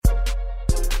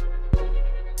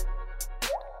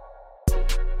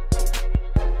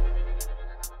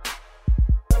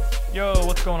Yo,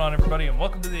 what's going on, everybody, and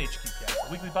welcome to the HQ Cast,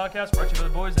 a weekly podcast brought to you by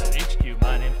the boys at HQ.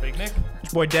 My name's Big Nick.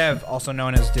 It's your boy Dev, also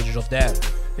known as Digital Dev.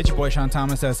 It's your boy Sean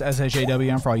Thomas, that's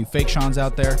SHAWM for all you fake Seans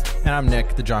out there. And I'm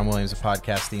Nick, the John Williams of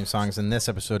podcast theme songs, and this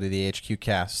episode of the HQ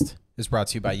Cast is brought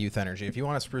to you by Youth Energy. If you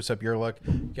want to spruce up your look,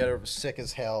 get a sick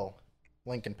as hell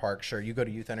Linkin Park shirt, you go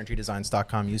to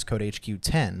youthenergydesigns.com, use code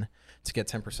HQ10 to get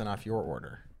 10% off your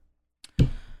order.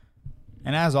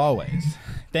 And as always,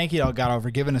 thank you Elgato for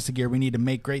giving us the gear we need to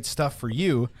make great stuff for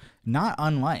you, not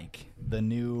unlike the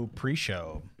new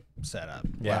pre-show setup.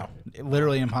 Yeah. Wow.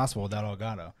 Literally impossible without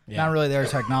Elgato. Yeah. Not really their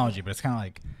technology, but it's kind of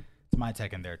like it's my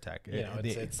tech and their tech. You know, the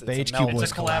it's the a HQ meld. boys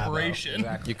It's a collabo. collaboration.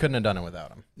 Exactly. You couldn't have done it without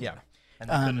them. Yeah. And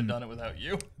I couldn't have done it without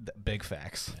you. Big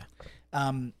facts.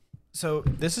 So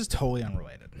this is totally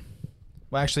unrelated.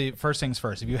 Well, actually, first things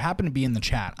first. If you happen to be in the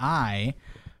chat, I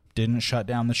didn't shut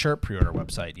down the shirt pre-order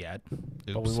website yet.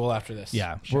 Oops. But we will after this.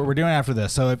 Yeah, we're doing it after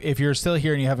this. So if you're still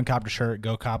here and you haven't copped a shirt,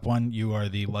 go cop one. You are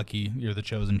the lucky, you're the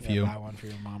chosen few. Buy one for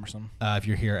your mom or something. If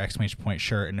you're here, exclamation point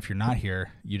shirt. And if you're not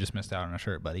here, you just missed out on a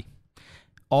shirt, buddy.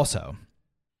 Also,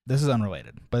 this is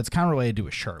unrelated, but it's kind of related to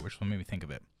a shirt, which is what made me think of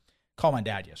it. Called my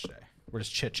dad yesterday. We're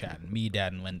just chit-chatting, me,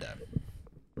 dad, and Linda.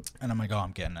 And I'm like,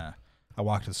 I'm getting I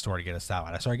walked to the store to get a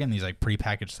salad. I started getting these like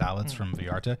prepackaged salads from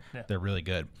Vallarta. Yeah. They're really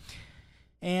good.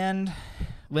 And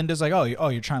Linda's like, oh,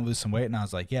 you're trying to lose some weight? And I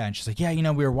was like, yeah. And she's like, yeah,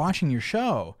 we were watching your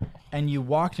show, and you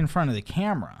walked in front of the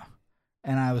camera.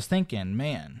 And I was thinking,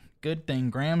 man, good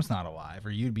thing Graham's not alive, or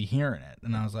you'd be hearing it.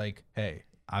 And I was like, hey,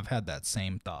 I've had that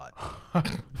same thought.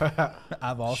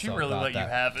 I've also She really thought let that. you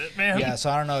have it, man. Yeah, so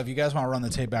I don't know if you guys want to run the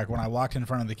tape back. When I walked in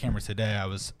front of the camera today, I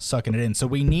was sucking it in. So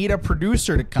we need a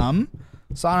producer to come,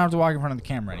 so I don't have to walk in front of the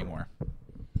camera anymore.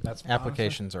 That's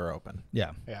Applications are open.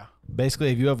 Yeah. Yeah.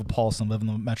 Basically, if you have a pulse and live in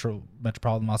the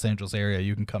metropolitan Los Angeles area,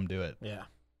 you can come do it. Yeah.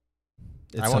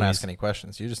 It's I so won't ask easy. any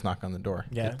questions. You just knock on the door.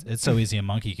 Yeah. It's so easy a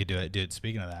monkey could do it, dude.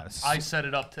 Speaking of that, I set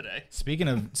it up today. Speaking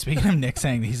of Nick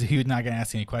saying he was not going to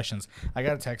ask any questions, I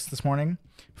got a text this morning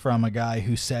from a guy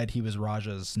who said he was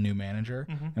Raja's new manager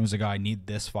and was like, I need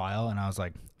this file, and I was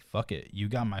like, fuck it, you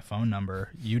got my phone number,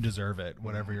 you deserve it,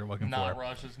 whatever you're looking Not for.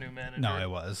 Raj's new manager. No, it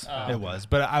was. Oh. It was.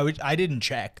 But I didn't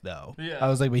check though. Yeah. I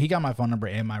was like, but he got my phone number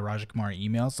and my Raja Kumar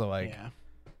email, so like Yeah.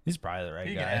 he's probably the right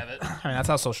You guy. can have it. I mean, that's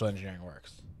how social engineering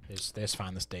works. They just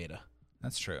find this data.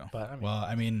 That's true. But,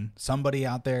 I mean, somebody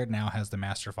out there now has the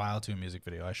master file to a music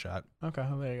video I shot. Okay,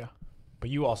 well, there you go. But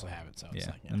you also have it, so it's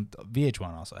Yeah. like, yeah. And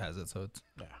VH1 also has it, so it's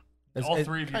Yeah. All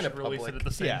three of you kind should of release it public. at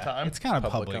the same time. it's kind of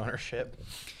Public public. ownership.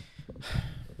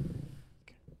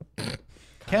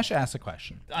 Kesh asked a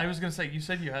question. I was going to say, you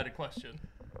said you had a question.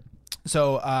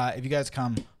 So if you guys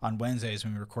come on Wednesdays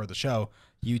when we record the show,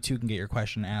 you too can get your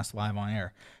question asked live on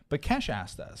air. But Kesh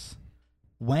asked us,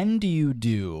 when do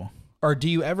you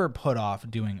ever put off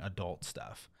doing adult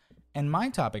stuff? And my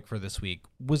topic for this week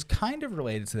was kind of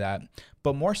related to that,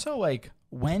 but more so like,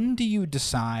 when do you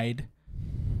decide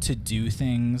to do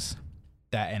things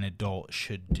that an adult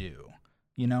should do?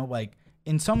 Like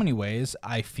in so many ways,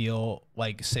 I feel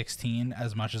like 16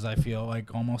 as much as I feel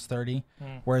like almost 30,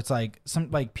 where it's like some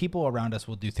like people around us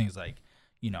will do things like,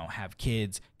 have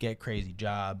kids, get crazy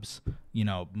jobs,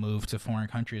 move to foreign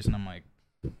countries. And I'm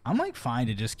like fine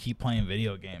to just keep playing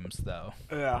video games though.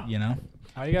 Yeah.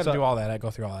 How you got to do all that? I go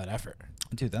through all that effort.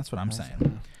 Dude, that's what I'm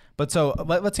saying. But so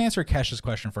let's answer Kesh's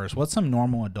question first. What's some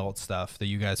normal adult stuff that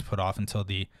you guys put off until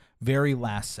the very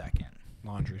last second?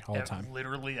 Laundry all the time.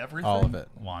 Literally everything. All of it.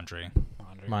 Laundry.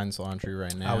 Mine's laundry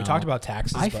right now. We talked about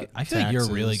taxes. I but feel like you're taxes.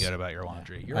 really good about your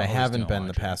laundry. You're I always haven't doing been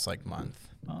the laundry. past month.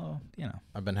 Oh,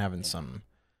 I've been having some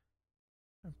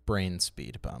brain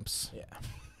speed bumps.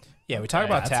 Yeah, we talk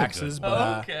Okay, about that's a taxes, good-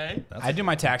 but Okay. I do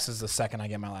my taxes the second I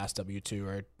get my last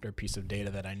W-2 or piece of data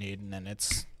that I need, and then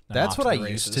it's That's off what to I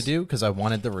the used to races. do because I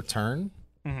wanted the return.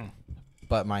 Mhm.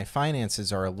 But my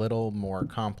finances are a little more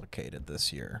complicated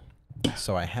this year,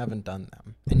 so I haven't done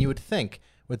them. And you would think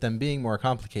with them being more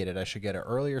complicated, I should get an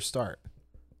earlier start.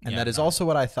 And Yeah, that is no. also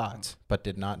what I thought, but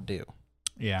did not do.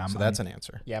 Yeah, So that's an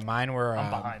answer. Yeah, mine were. I'm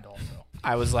behind also.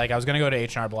 I was gonna go to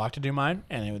H&R Block to do mine,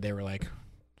 and they were like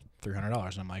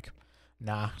 $300, and I'm like,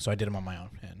 nah. So I did them on my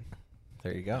own, and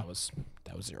There you that go. was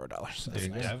 $0. There you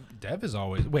go. Dev is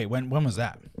always wait. When was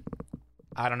that?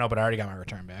 I don't know, but I already got my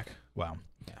return back. Wow.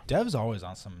 Yeah. Dev's always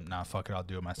on some nah fuck it I'll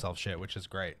do it myself shit, which is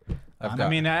great. I've I'm- got- I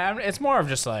mean, it's more of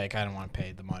just like I don't want to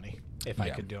pay the money if I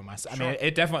Yeah. could do it myself. I mean,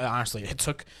 it definitely, honestly, it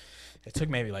took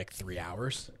maybe like 3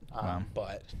 hours, Wow.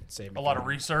 but it saved me A lot of from-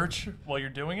 research while you're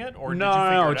doing it, or did you No,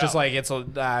 figure no, it just out? like it's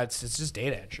just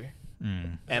data entry,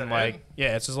 Mm. and that like it?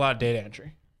 yeah, it's just a lot of data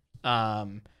entry.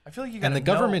 I feel like you got And the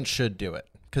government should do it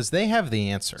because they have the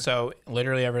answer. So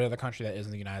literally every other country that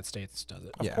isn't the United States does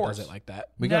it. Of course. Does it like that.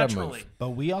 we gotta Naturally. move. But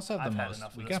we also have I've the had most.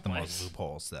 enough of We this got the most place.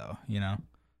 loopholes, though. You know.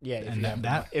 Yeah, if And you have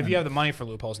that- if you have the money for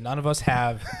loopholes, none of us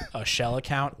have a shell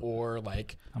account or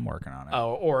like I'm working on it.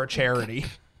 or a charity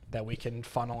that we can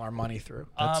funnel our money through.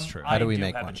 That's true. How do we I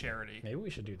make have one? a charity. Maybe we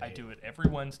should do that. I do it every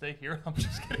Wednesday here. I'm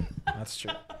just kidding. That's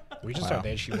true. We just Wow.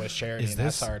 started HQ West charity. Is And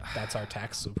this- that's our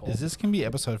tax loophole. Is this gonna be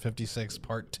episode 56,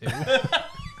 part 2?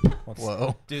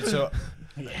 Whoa. Dude, so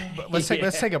but let's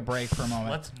take a break for a moment.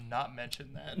 Let's not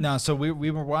mention that. No, so we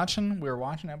were watching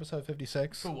episode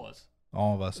 56. Who was?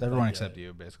 All of us, everyone except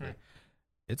you, basically.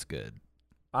 It's good.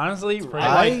 Honestly,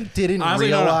 I didn't honestly,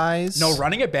 realize. No,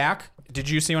 running it back. Did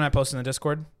you see when I posted in the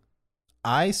Discord?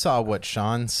 I saw what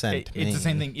Sean sent me. It's the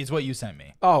same thing. It's what you sent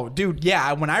me. Oh, dude,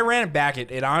 yeah. When I ran it back,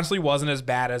 it honestly wasn't as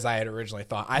bad as I had originally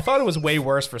thought. I thought it was way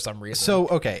worse for some reason. So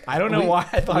okay, I don't know why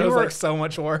I thought we it was were- like so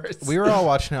much worse. We were all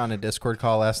watching it on a Discord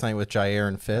call last night with Jair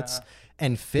and Fitz,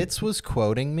 and Fitz was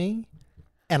quoting me,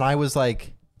 and I was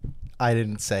like, I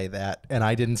didn't say that, and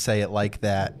I didn't say it like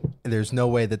that. There's no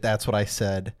way that that's what I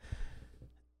said.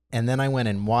 And then I went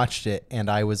and watched it, and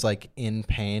I was like in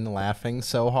pain, laughing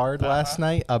so hard last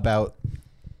night about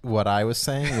what I was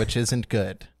saying, which isn't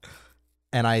good.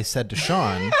 And I said to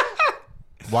Sean,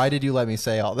 "Why did you let me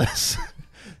say all this?"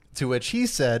 To which he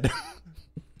said,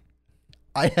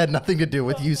 "I had nothing to do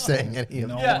with you saying any of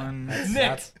No it." Yeah, one.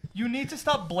 Nick, you need to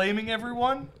stop blaming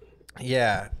everyone.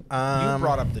 Yeah. You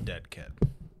brought up the dead kid.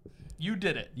 You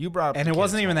did it. You brought up and the it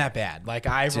wasn't kid's even fault. that bad. Like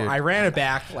I Dude. ran it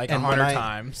back like And 100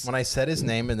 times. when I said his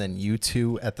name and then you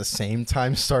two at the same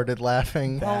time started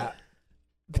laughing, That-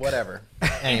 whatever.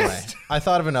 Anyway, I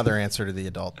thought of another answer to the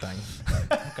adult thing.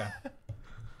 Okay.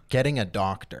 Getting a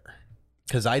doctor.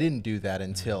 Because I didn't do that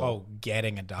until oh,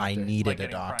 getting a doctor. I needed Like a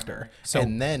getting doctor. primary. So-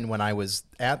 And then when I was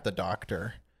at the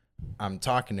doctor, I'm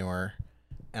talking to her,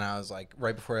 and I was like,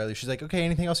 right before I leave, she's like, "Okay,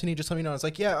 anything else you need? Just let me know." I was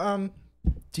like, "Yeah,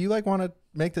 do you like want to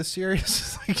make this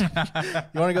serious? Like, you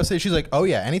want to go say?" She's like, "Oh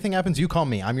yeah, anything happens, you call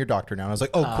me. I'm your doctor now." And I was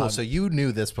like, "Oh cool. So you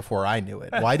knew this before I knew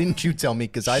it. Why didn't you tell me?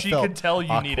 Because I She felt could tell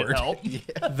you needed awkward." help.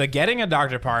 Yeah. The getting a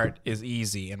doctor part is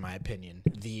easy, in my opinion.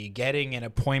 The getting an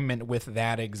appointment with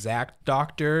that exact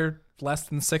doctor less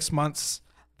than 6 months,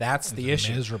 that's the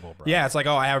issue. miserable, bro. Yeah, it's like,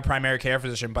 oh, I have a primary care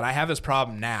physician, but I have this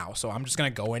problem now, so I'm just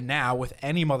going to go in now with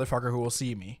any motherfucker who will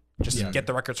see me. Just get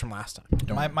the records from last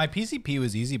time. My PCP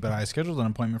was easy, but I scheduled an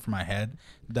appointment for my head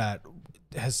that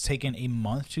has taken a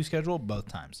month to schedule both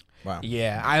times. Wow.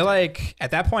 Yeah, I like,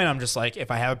 at that point, I'm just like, if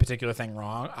I have a particular thing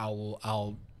wrong,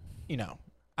 I'll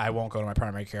I won't go to my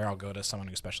primary care. I'll go to someone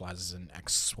who specializes in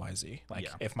XYZ. Like,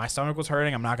 if my stomach was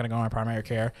hurting, I'm not going to go to my primary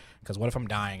care, because what if I'm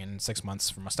dying in 6 months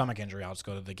from a stomach injury? I'll just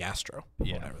go to the gastro.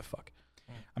 Yeah. Whatever the fuck.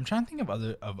 I'm trying to think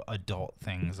of adult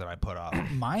things that I put off.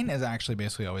 Mine is actually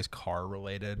basically always car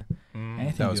related. Anything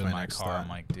That to was do with my my next car, thought. I'm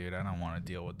like, dude, I don't want to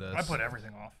deal with this. I put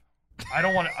everything off. I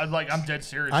don't want to. I'm dead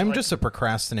serious. I'm Like, just a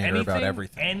procrastinator about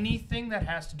everything. Anything that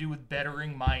has to do with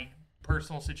bettering my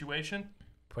personal situation,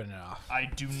 Putting it off. I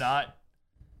do not.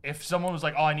 If someone was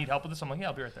like, "Oh, I need help with this," I'm like, "Yeah,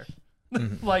 I'll be right there."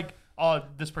 Mm-hmm. Like, "Oh,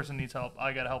 this person needs help.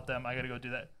 I gotta help them. I gotta go do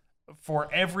that."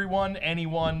 For everyone,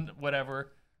 anyone,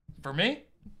 whatever. For me,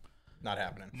 Not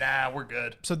happening. nah, we're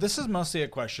good. So this is mostly a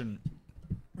question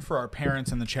for our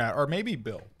parents in the chat, or maybe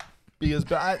Bill, because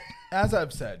as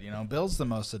I've said, Bill's the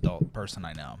most adult person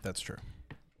I know. That's true.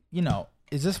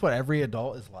 Is this what every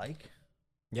adult is like?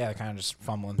 Yeah, kind of just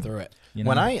fumbling through it.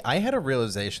 When I had a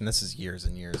realization, this is years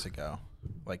and years ago,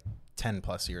 like 10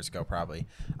 plus years ago probably,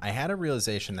 I had a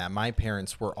realization that my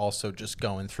parents were also just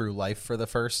going through life for the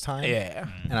first time. Yeah.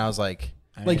 And I was like,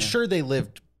 sure, they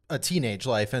lived a teenage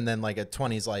life and then like a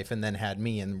 20s life and then had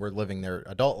me and were living their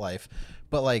adult life.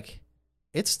 But like,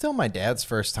 it's still my dad's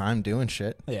first time doing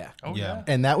shit. Yeah. Oh Yeah. yeah.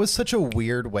 And that was such a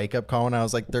weird wake up call when I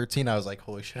was like 13. I was like,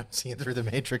 holy shit, I'm seeing through the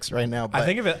Matrix right now. But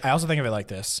I also think of it like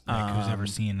this. Who's ever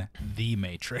seen The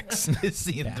Matrix is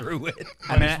seeing through it.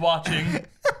 I mean, He's watching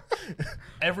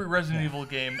every Resident Evil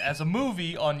game as a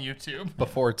movie on YouTube.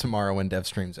 before tomorrow when Dev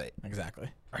streams 8. exactly.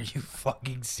 Are you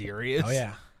fucking serious? Oh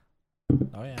yeah.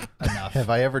 Oh yeah. Enough. Have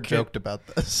I ever joked about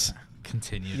this?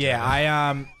 Continue. Yeah,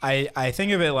 Trevor. I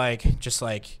think of it like just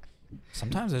like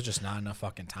sometimes there's just not enough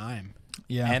fucking time.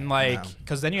 Yeah. And like Wow.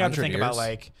 cuz then you have to 100 think about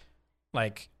years.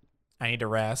 like I need to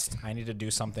rest. I need to do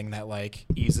something that like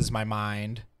eases my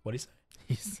mind. What do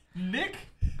you say? Nick,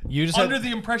 You just under said,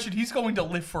 the impression he's going to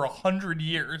live for 100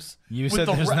 years. you with said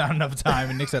the there's re- not enough time,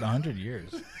 and Nick said 100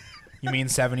 years. You mean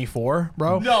 74,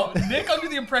 bro? No, Nick under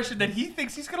the impression that he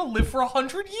thinks he's going to live for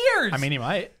 100 years. I mean, he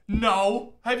might.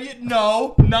 no. Have you?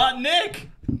 No, not Nick.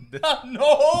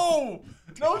 No.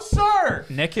 No, sir.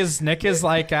 Nick is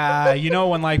like you know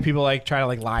when like people like try to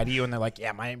like lie to you and they're like,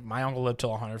 yeah, my uncle lived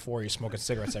till 104. He's smoking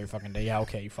cigarettes every fucking day. Yeah,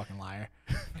 okay, you fucking liar.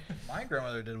 My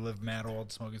grandmother did live mad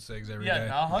old, smoking cigs every day. Yeah,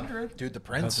 not 100. Dude, the That's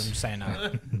what I'm prince,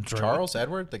 saying. Charles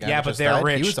Edward, the guy Yeah, who but just they're died,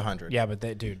 rich. he was 100. Yeah, but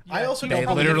they, dude. I also He don't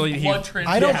probably literally- did blood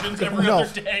I don't transfusions every no.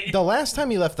 other day. The last time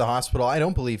he left the hospital, I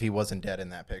don't believe he wasn't dead in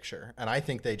that picture, and I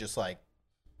think they just like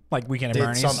Like Weekend at Did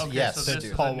Bernie's. some- Okay, Yes, so this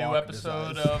dude. is Paul a new Walker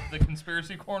episode design. of the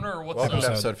Conspiracy Corner, or what's welcome to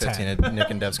up? episode 15 10. of Nick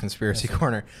and Dev's Conspiracy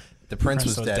Corner. The prince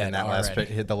was dead in that last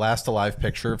already. the last alive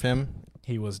picture of him.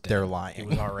 He was dead. They're He lying.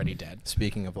 was already dead.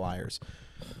 Speaking of liars,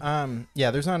 yeah,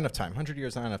 there's not enough time. 100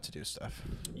 years not enough to do stuff.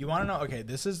 You want to know? Okay,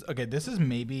 this is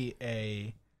maybe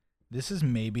a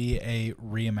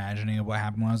reimagining of what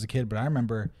happened when I was a kid. But I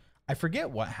remember, I forget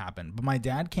what happened, but my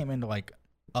dad came into like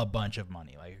a bunch of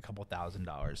money, like a couple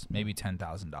 $1,000s, maybe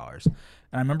 $10,000, and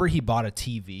I remember he bought a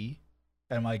TV.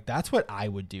 And I'm like, that's what I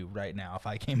would do right now if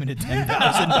I came into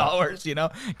 $10,000. You know,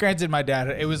 granted, my dad,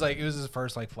 it was his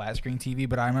first like flat screen TV,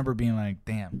 but I remember being like,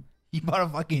 damn, he bought a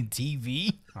fucking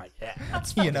TV. Like, yeah,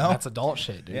 that's You know? that's adult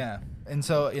shit, dude. Yeah, and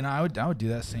so I would do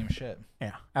that same shit.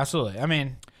 Yeah, absolutely. I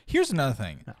mean, Here's another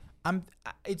thing.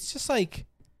 It's just like,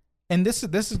 and this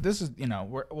is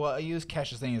I use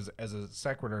Cash's thing as a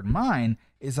sequitur in mine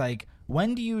is like,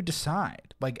 when do you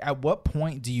decide? Like, at what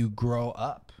point do you grow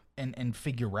up and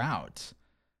figure out,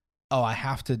 oh, I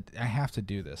have to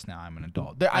do this now. I'm an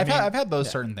adult. I've had those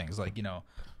certain things like,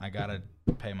 I gotta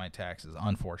pay my taxes.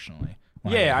 Unfortunately.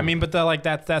 yeah, I mean, but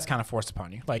that's kind of forced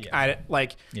upon you. Like, Yeah,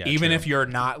 even true. if you're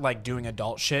not like doing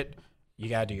adult shit, you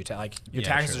gotta do your your Yeah,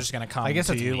 taxes true. are just gonna come. I guess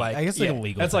to that's you le- like I guess like a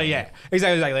legal That's like thing.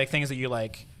 exactly like things that you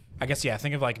like. I guess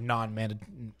think of like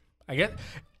non-mandatory. I guess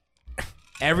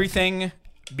everything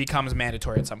becomes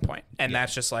mandatory at some point, and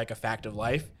that's just like a fact of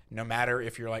life. No matter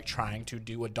if you're like trying to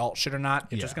do adult shit or not,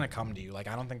 it's just gonna come to you. Like,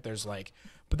 I don't think there's like.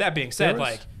 But that being said,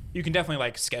 like, you can definitely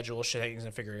like schedule shit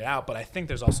and figure it out. But I think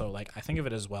there's also like, I think of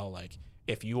it as well like,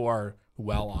 if you are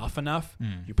well off enough,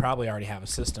 you probably already have a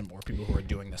system or people who are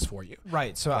doing this for you.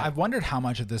 Right. So I've wondered how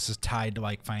much of this is tied to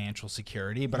like financial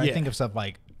security, but I Yeah. think of stuff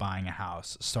like buying a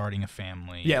house, starting a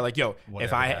family. Yeah, like if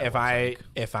Whatever I that if looks I like.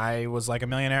 if I was like a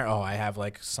millionaire, I have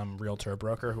like some realtor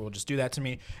broker who will just do that to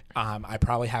me. I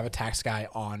probably have a tax guy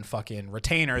on fucking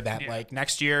retainer that like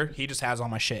next year he just has all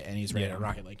my shit and he's ready to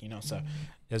rock it, like, so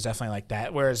there's definitely like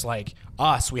that. Whereas like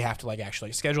us, we have to like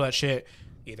actually schedule that shit,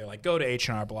 either like go to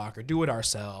H&R Block or do it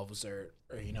ourselves or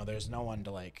there's no one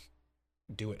to like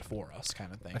do it for us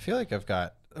kind of thing. I feel like I've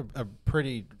got a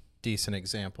pretty decent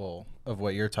example of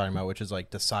what you're talking about, which is like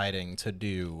deciding to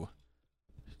do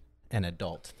an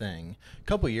adult thing. A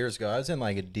couple years ago, I was in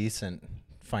like a decent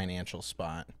financial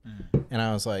spot, and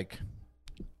I was like,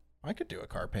 I could do a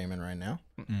car payment right now.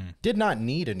 Did not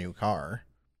need a new car.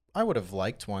 I would have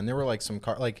liked one. There were like some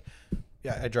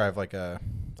I drive like a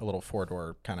little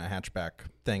 4-door kind of hatchback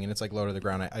thing, and it's like low to the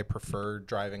ground. I prefer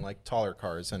driving like taller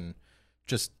cars, and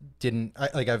just didn't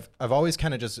I've always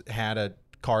kind of just had a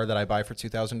car that I buy for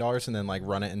 $2,000 and then like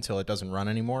run it until it doesn't run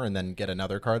anymore, and then get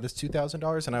another car that's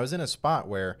 $2,000. And I was in a spot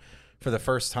where for the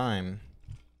first time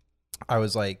I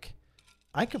was like,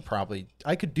 I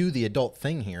could do the adult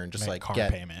thing here and just Make like car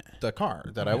get payment. the car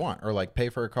that I want, or like pay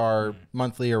for a car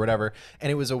monthly or whatever. And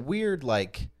it was a weird,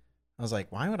 like, I was like,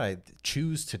 why would I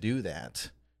choose to do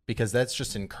that? Because that's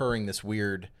just incurring this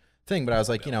weird thing. But I was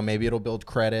like, maybe it'll build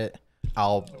credit.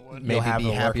 I'll maybe have be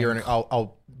a happier, working- and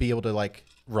I'll be able to like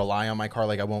rely on my car.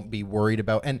 Like, I won't be worried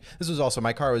about. And this was also,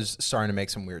 my car was starting to make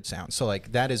some weird sounds. So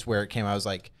like that is where it came. I was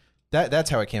like, that's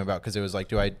how it came about, because it was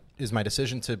like, is my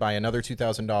decision to buy another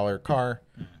 $2,000 car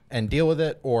and deal with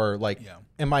it, or like,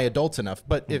 am I adult enough?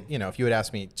 But if you had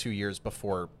asked me 2 years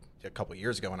before, a couple of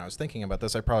years ago when I was thinking about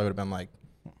this, I probably would have been like,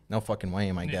 no fucking way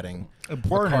am I getting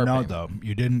Important a car to note, payment. though,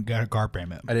 you didn't get a car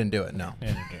payment. I didn't do it. No.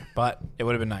 But it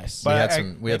would have been nice. We But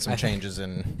had some changes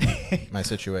in my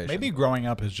situation. Maybe growing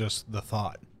up is just the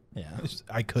thought. yeah.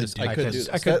 I could do I could this.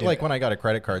 do this. Like when I got a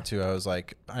credit card too, I was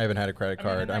like, I haven't had a credit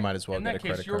card. I might as well in get a that case,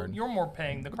 credit you're, card. You're more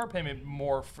paying the car payment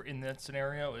more in that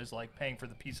scenario is like paying for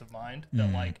the peace of mind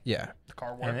that like Yeah. the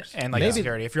car And, works. and like Maybe-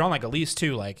 security, if you're on like a lease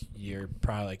too, like you're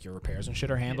probably like your repairs and shit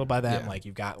are handled by them. Yeah. Like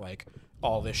you've got like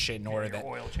all this shit in order your that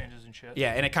oil changes and shit.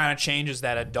 yeah, and it kind of changes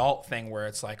that adult thing where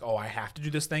it's like, oh, I have to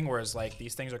do this thing, whereas like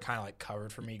these things are kind of like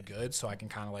covered for me good, so I can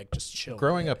kind of like just chill.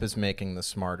 Growing up is making the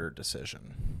smarter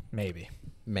decision. maybe.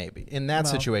 Maybe in that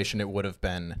situation, it would have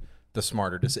been the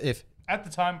smarter decision. If At the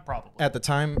time, probably. at the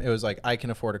time it was like, I can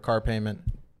afford a car payment,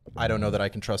 I don't know that I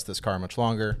can trust this car much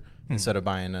longer. Instead of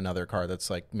buying another car that's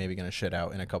like maybe going to shit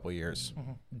out in a couple years,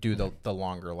 do the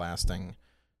longer lasting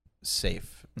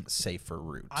safer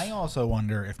route. I also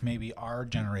wonder if maybe our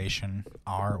generation,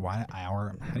 how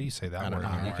do you say that I don't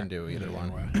word? know. You can do either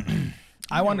one.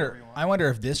 I wonder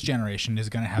if this generation is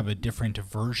going to have a different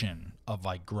version of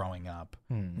like growing up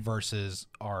versus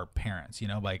our parents. You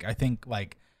know, like I think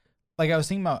like I was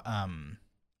thinking about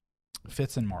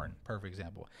Fitz and Martin, perfect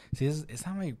example. See, it's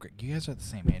not like you guys are the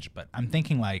same age, but I'm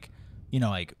thinking like, you know,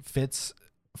 like Fitz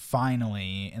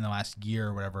finally in the last year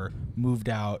or whatever moved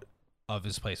out of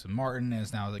his place with Martin and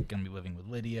is now like going to be living with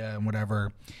Lydia and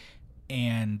whatever.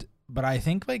 But I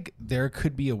think like there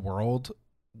could be a world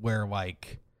where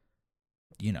like,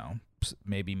 you know,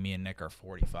 maybe me and Nick are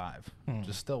 45,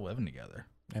 just still living together.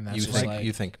 And that's You just think like,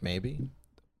 you think maybe?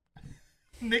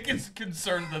 Nick is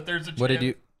concerned that there's a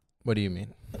chance. What do you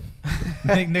mean?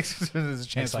 Nick's there's a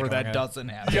chance like, where that okay. doesn't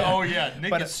happen. Yeah, oh yeah, Nick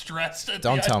But- is stressed. At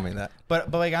Don't the tell me that.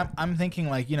 But like I'm thinking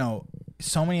like, you know,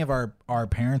 so many of our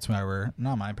parents, whatever,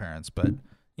 not my parents, but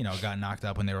you know, got knocked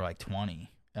up when they were like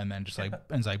 20, and then just like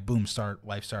and it's like boom,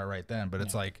 life start right then. But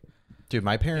it's like, Dude,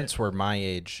 my parents were my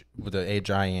age, the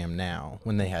age I am now,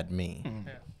 when they had me.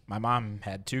 Yeah. my mom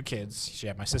had 2 kids. She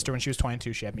had my sister when she was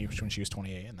 22. She had me when she was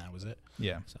 28, and that was it.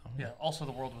 yeah, So Yeah. Also,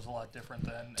 the world was a lot different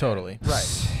then. Totally.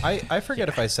 right. I forget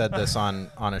if I said this on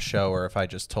a show or if I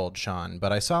just told Sean,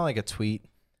 but I saw like a tweet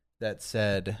that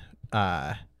said,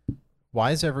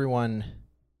 why is everyone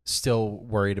still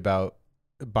worried about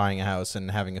buying a house and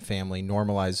having a family?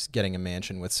 Normalize getting a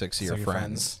mansion with 6 of your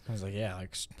friends. I was like, yeah,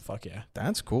 like fuck yeah.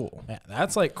 That's cool. Yeah,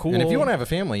 that's like cool. And if you want to have a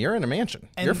family, you're in a mansion.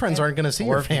 Your friends aren't going to see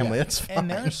your or- family. yeah. That's fine. And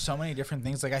there's so many different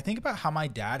things. Like I think about how my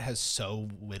dad has so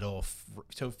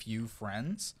few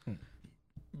friends,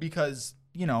 because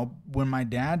you know when my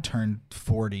dad turned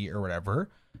 40 or whatever,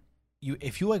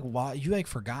 if you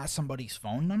forgot somebody's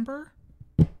phone number,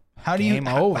 how do Game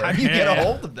you over. How do you get a Yeah.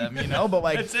 hold of them? You know, but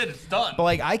like That's it. It's done. But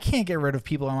like I can't get rid of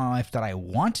people in my life that I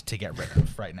want to get rid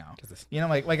of right now. You know,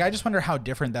 like I just wonder how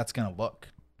different that's gonna look.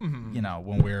 You know,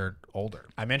 when we're older.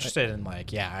 I'm interested in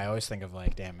like, yeah, I always think of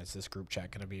like, damn, is this group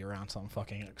chat gonna be around some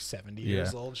fucking like 70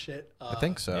 years old shit? I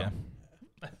think so. Yeah.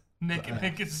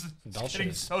 Nick is Adult getting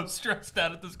shit. so stressed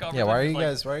out at this Yeah, conversation. why are you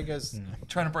Like, guys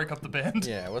trying to break up the band?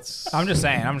 Yeah, what's I'm just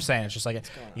saying. It's just like,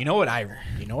 you know what I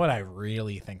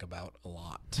really think about a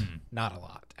lot. Not a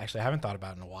lot. Actually, I haven't thought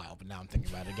about it in a while, but now I'm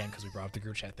thinking about it again because we brought up the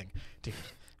group chat thing. Dude,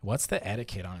 what's the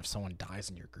etiquette on if someone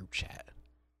dies in your group chat?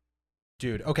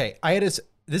 Dude, okay.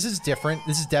 This is different.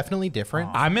 This is definitely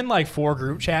different. I'm in like 4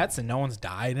 group chats and no one's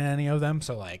died in any of them.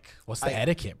 So like, what's the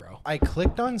etiquette, bro? I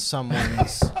clicked on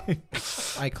someone's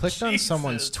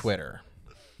Jesus. Twitter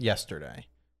yesterday.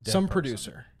 Dead Some person.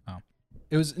 producer. Oh.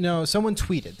 It was someone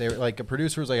tweeted. They were like, a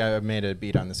producer was like, I made a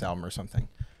beat on this album or something.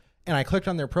 And I clicked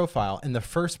on their profile, and the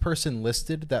first person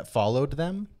listed that followed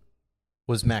them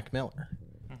was Mac Miller.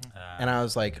 And I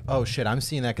was like, oh shit, I'm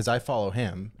seeing that because I follow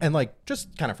him. And like,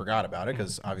 just kind of forgot about it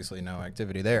because obviously no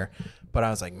activity there. But I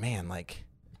was like, man, like,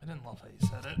 I didn't love how you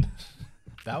said it.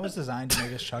 That was designed to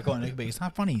make us chuckle and but it's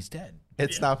not funny. He's dead.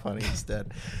 it's not funny instead.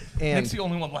 Nick's And the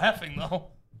only one laughing though.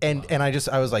 and I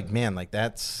was like, man, like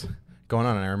that's going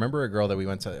on. And I remember a girl that we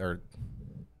went to,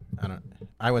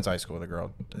 I went to high school with a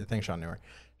girl. I think Sean knew her.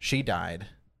 She died.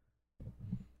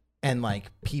 And like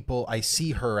people, I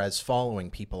see her as following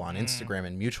people on Instagram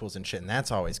and mutuals and shit, and that's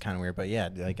always kind of weird. But yeah,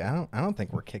 like I don't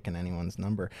think we're kicking anyone's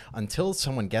number until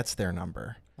someone gets their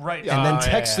number, Right. and then Oh,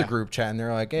 text yeah. the group chat, and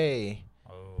they're like, hey,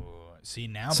 Oh, see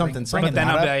now Something- bringing But then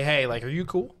that I'll be up, like, hey, like, are you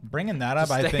cool? bringing that up.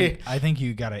 Just I think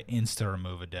you gotta insta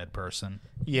remove a dead person.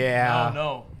 Yeah.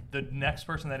 No. The next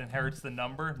person that inherits the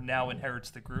number now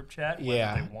inherits the group chat, whether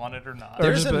Yeah. they want it or not.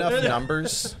 there's just- enough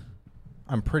numbers.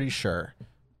 I'm pretty sure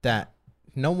that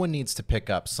no one needs to pick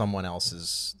up someone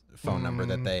else's phone number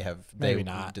that they Maybe were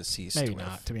not. deceased Maybe with.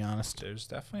 not, to be honest. There's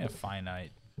definitely a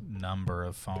finite number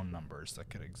of phone numbers that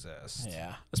could exist.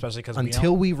 Yeah. Especially because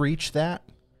Until we reach that,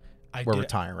 I we're did-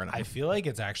 retiring. I feel like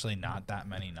it's actually not that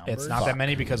many numbers. it's not that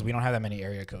many because we don't have that many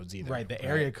area codes either. Right, the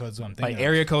area codes. What I'm thinking. Like of.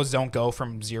 area codes don't go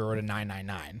from 0 to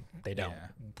 999. They don't. Yeah.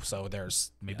 So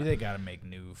there's Maybe they gotta make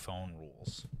new phone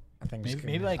rules. I think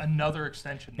Maybe like Another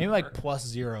extension. maybe number. like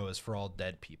 +0 is for all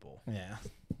dead people. yeah.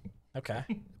 Okay.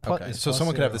 okay, It's so plus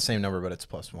someone could have zero. the same number, but it's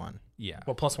 +1. Yeah,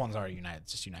 Well, +1's already United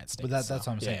States. but that's so, what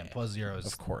I'm yeah, saying. yeah. +0 is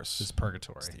Of course, is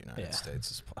purgatory. the United Yeah.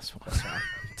 States is +1.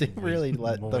 Did we really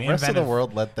let Well, the we rest of the invented-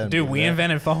 world let them? Dude, do we that?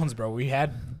 invented phones, bro. We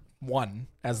had 1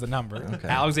 as the number. Okay.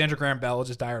 Alexander Graham Bell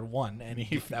just dialed 1, and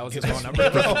that was his phone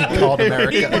number. called He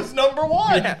America. was number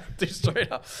one. Yeah, just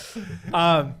straight up.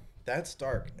 That's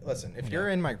dark. Listen, if you're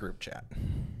in my group chat,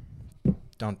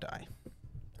 don't die.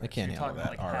 I can't You're handle talking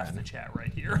that. about like half the RN. chat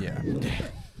right here. Yeah,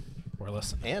 We're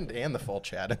listening. and the full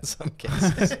chat in some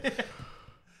cases.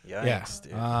 Yikes,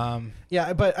 dude. Yeah.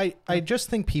 Yeah, but I just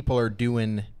think people are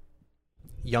doing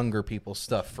younger people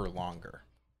stuff for longer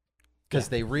because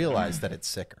they realize that it's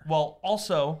sicker. Well,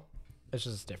 also, It's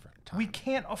just different. we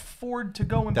can't afford to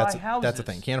go and That's buy houses. that's the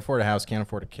thing. Can't afford a house. Can't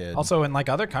afford a kid. Also, in like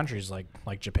other countries, like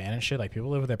Japan and shit, like people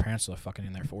live with their parents till they're fucking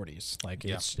in their 40s. Like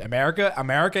it's America.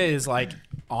 America is like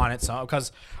on its own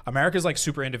because America is like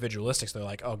super individualistic. So they're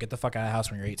like, oh, get the fuck out of the house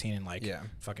when you're 18 and like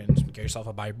fucking get yourself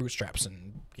up by your bootstraps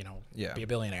and be a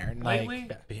billionaire. And Lately,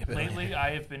 like, lately,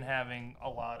 I have been having a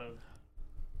lot of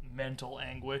mental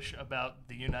anguish about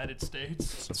the United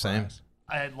States. Same.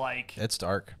 It's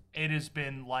dark. It has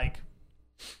been like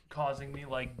causing me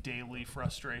like daily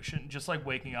frustration, just like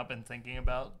waking up and thinking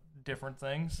about different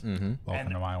things. Mm-hmm.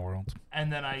 Welcome to my world.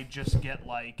 And then I just get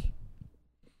like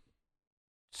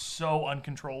so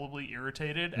uncontrollably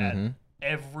irritated at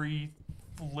every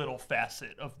little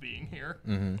facet of being here.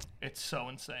 Mm-hmm. It's so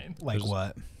insane. Like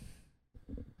what?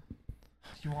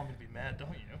 You want me to be mad, don't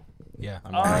you? Yeah.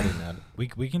 I'm already mad. We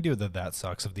can do the that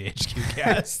sucks of the HQ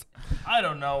cast. I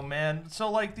don't know, man. So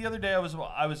like the other day I was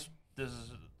this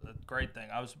is a great thing.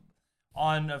 I was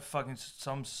on a fucking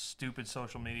some stupid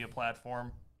social media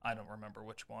platform. I don't remember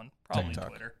which one. Probably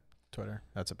TikTok. Twitter.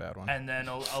 That's a bad one. And then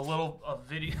a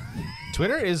video.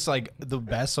 Twitter is like the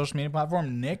best social media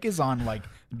platform. Nick is on like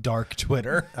dark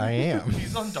Twitter. I am.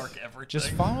 He's on dark everything.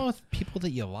 Just follow people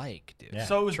that you like, dude. Yeah.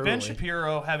 So it was Ben truly.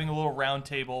 Shapiro having a little round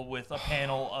table with a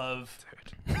panel of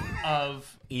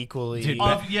equally. Dude,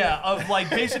 of like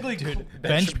basically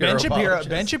Ben Shapiro Shapiro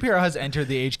apologist. has entered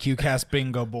the HQ cast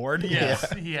bingo board. Yes,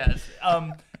 he has.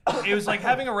 It was like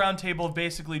having a round table of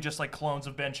basically just like clones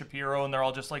of Ben Shapiro, and they're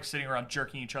all just like sitting around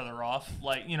jerking each other off.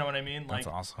 Like, you know what I mean? Like,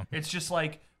 That's awesome. It's just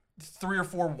like 3 or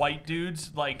 4 white dudes,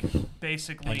 like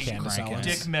basically And Candace Owens.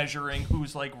 dick measuring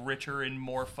who's like richer and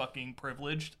more fucking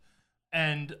privileged,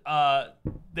 and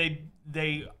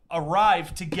they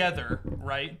arrive together,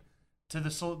 right, to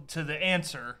the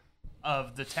answer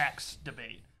of the tax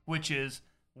debate, which is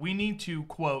we need to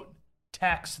quote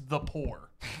tax the poor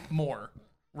more.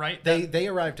 Right? They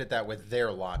arrived at that with their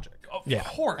logic. Of Yeah.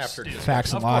 course, After dude.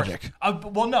 Facts and Of course. logic.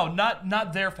 Well, no,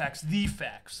 not their facts. The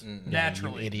facts.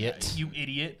 Naturally, you idiot. You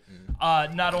idiot.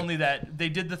 Not only that, they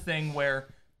did the thing where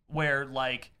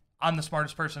like I'm the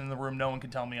smartest person in the room. No one can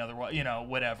tell me otherwise. You know,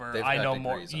 whatever. They've I got know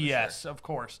more. degrees, I'm Yes, of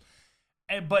course.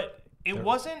 But it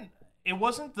wasn't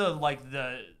the like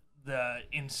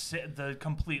the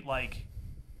complete like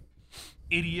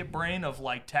idiot brain of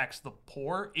like tax the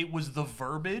poor. It was the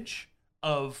verbiage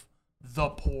of the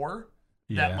poor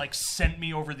that Yeah. like sent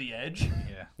me over the edge.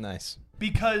 Yeah. Nice.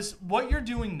 Because what you're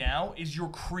doing now is you're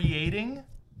creating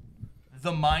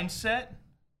the mindset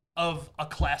of a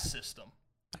class system,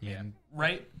 Yeah.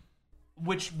 right?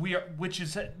 Which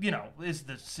is is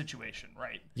the situation,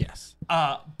 right? Yes.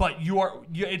 But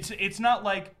it's not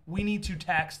like we need to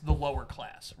tax the lower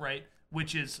class, right?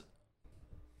 Which is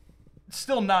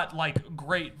still not like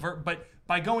great, but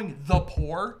by going the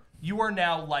poor, you are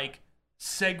now like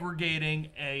segregating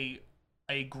a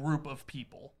group of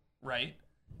people, right?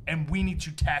 And we need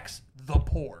to tax the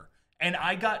poor. And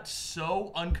I got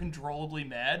so uncontrollably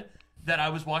mad that I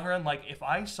was walking around like, if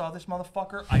I saw this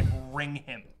motherfucker, I'd ring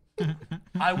him.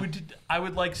 I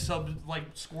would like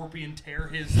Scorpion tear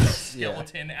his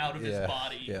skeleton out of his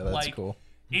body. Yeah, that's like, cool.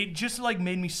 It just like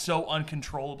made me so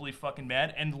uncontrollably fucking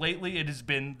mad. And lately it has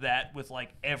been that with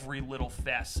like every little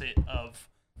facet of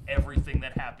everything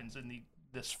that happens in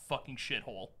this fucking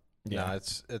shithole. Yeah, no,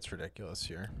 it's ridiculous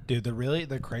here. Dude,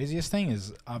 the craziest thing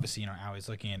is obviously, I was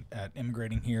looking at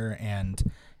immigrating here, and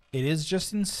it is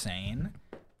just insane.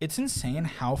 It's insane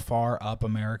how far up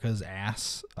America's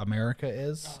ass America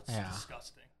is. Oh, it's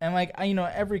disgusting. And like,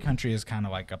 every country is kind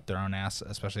of like up their own ass,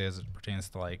 especially as it pertains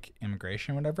to like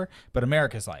immigration or whatever. But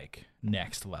America's like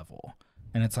next level.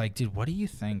 And it's like, dude, what do you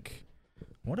think?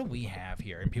 What do we have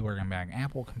here? And people are gonna be like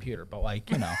Apple computer, but like,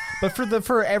 but for the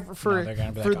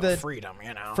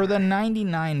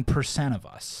 99% of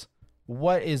us,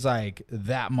 what is like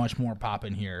that much more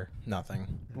popping here?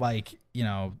 Nothing. Like,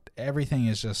 everything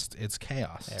is just, it's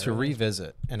chaos. To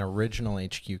revisit an original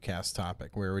HQ cast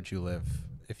topic, where would you live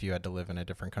if you had to live in a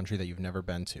different country that you've never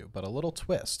been to? But a little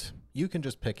twist. You can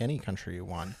just pick any country you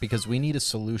want because we need a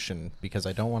solution because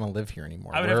I don't want to live here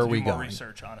anymore. I would Where have are to we do more going?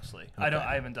 research, honestly. Okay.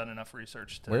 I haven't done enough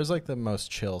research to. Where's like the most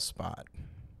chill spot?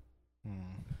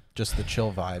 Just the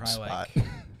chill vibe spot.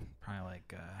 Probably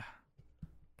like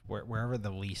wherever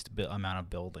the least amount of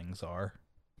buildings are.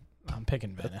 I'm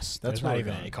picking Venice. That's There's not really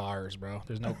even good. any cars, bro.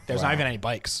 There's not even any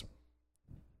bikes.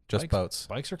 Just boats.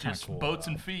 Bikes are kind of Just cool. boats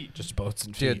and feet. Just boats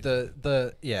and feet. Dude,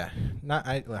 not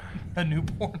I. A new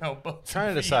porno, boats Trying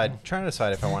and to feet.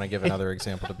 decide if I want to give another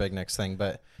example to Big Nick's thing,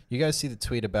 but you guys see the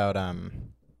tweet about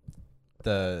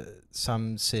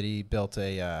some city built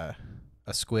a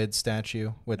squid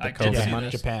statue with the I did COVID see money.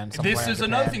 this. Japan. This somewhere is in Japan.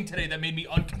 another thing today that made me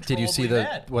uncontrollably Did you see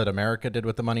mad. what America did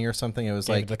with the money or something? It was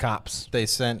Gave it like to the cops. they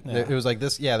sent. Yeah. It was like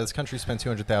this. Yeah, this country spent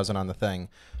 $200,000 on the thing,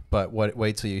 but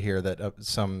wait till you hear that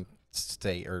some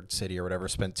state or city or whatever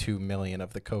spent $2 million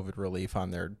of the COVID relief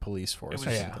on their police force. It or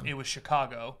was, something. it was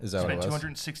Chicago. Is that what it spent was?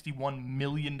 $261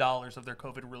 million of their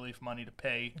COVID relief money to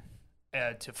pay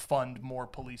to fund more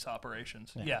police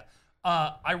operations. Yeah.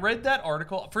 I read that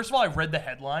article. First of all, I read the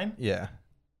headline, Yeah.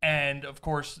 and of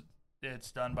course,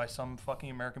 it's done by some fucking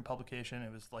American publication.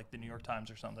 It was like the New York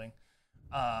Times or something.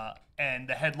 And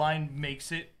the headline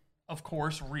makes it, of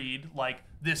course, read like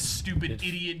this stupid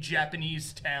idiot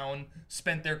Japanese town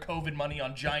spent their COVID money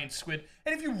on giant squid.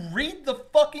 And if you read the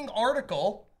fucking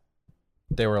article,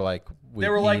 They were like, we They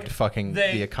were need like, fucking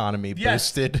they- the economy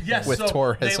yes, boosted yes, with so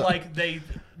tourism.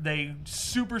 They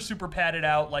super padded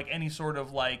out like any sort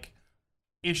of like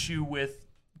issue with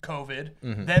COVID.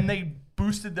 Mm-hmm. Then they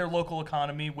boosted their local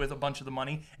economy with a bunch of the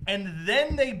money, and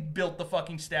then they built the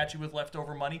fucking statue with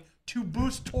leftover money to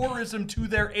boost tourism to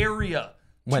their area.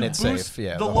 When to it's boost safe,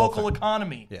 yeah, the the whole local thing.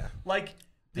 economy. Yeah. Like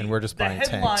And we're just the buying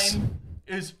headline tanks.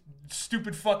 is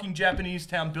stupid fucking Japanese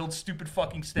town builds stupid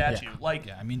fucking statue. Like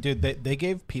Yeah, I mean, dude, they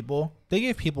gave people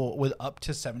with up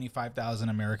to $75,000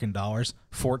 American dollars,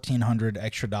 $1,400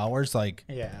 extra dollars. Like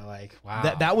Yeah, like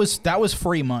wow. that was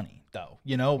free money though.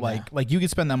 You know, like you could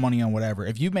spend that money on whatever.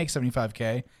 If you make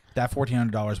 $75K, that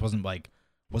 $1,400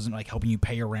 wasn't like helping you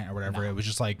pay your rent or whatever. It was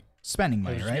just like spending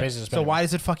money, was right? basically So spending why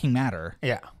does it fucking matter?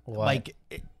 yeah. What? Like,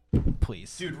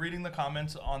 please, dude, reading the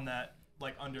comments on that,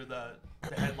 like under the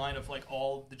headline of like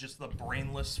all the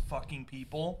brainless fucking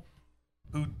people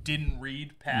who didn't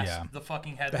read past Yeah. the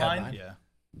fucking headline, headline. yeah.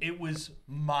 it was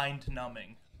mind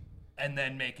numbing and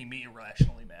then making me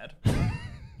irrationally mad.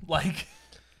 Like,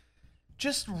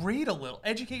 just read a little,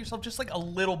 educate yourself just like a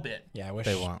little bit, yeah, I wish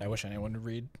They won't. I wish anyone would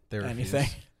read They refuse.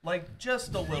 anything. like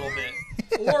just a little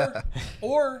bit,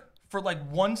 or for like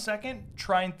 1 second,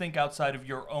 try and think outside of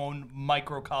your own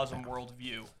microcosm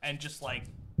worldview and just like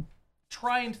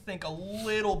try and think a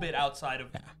little bit outside of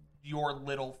your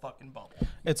little fucking bubble.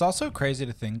 It's also crazy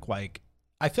to think like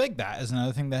I feel like that is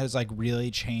another thing that has like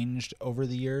really changed over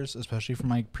the years, especially from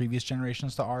like previous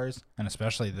generations to ours, and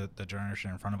especially the generation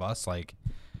in front of us. Like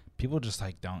people just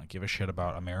like don't give a shit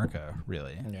about America,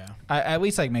 really. Yeah. At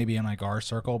least like maybe in like our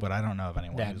circle, but I don't know of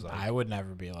anyone That who's like I would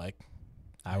never be like,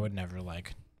 I would never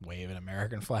like wave an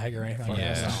American flag or anything.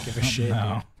 Yeah. I don't give a shit.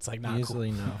 No. Dude. It's like not cool.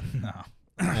 Easily no. no.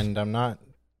 And I'm not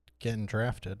getting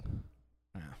drafted.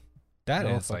 That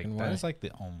No is like fucking that way. is like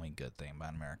the only good thing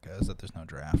about America is that there's no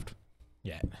draft.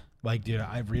 Yeah. Like, dude,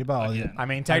 I read about all the Again. I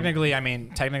mean,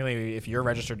 technically, if you're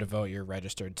registered to vote, you're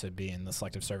registered to be in the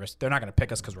selective service. They're not going to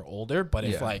pick us because we're older, but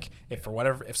if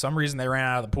for some reason they ran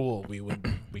out of the pool, we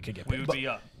could get We picked. would be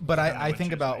up. But Someone I would think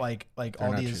choose about me. like They're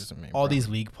all not these choosing me, all bro. these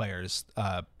league players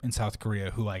in South Korea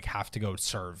who like have to go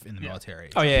serve in the military.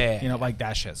 Oh yeah. You know, like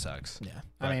that shit sucks. Yeah,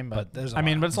 But- but there's a but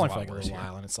lot- it's only there's a for lot like a worse little here.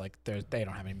 while, and it's like they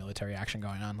don't have any military action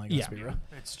going on. Like, Yeah. let's be real.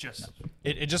 It's just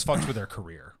It just fucks with their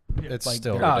career. It's Like,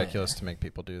 still they're- ridiculous to make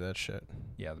people do that shit.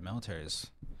 Yeah, the military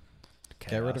is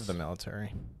Get rid of chaos. the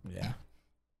military. Yeah,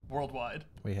 worldwide.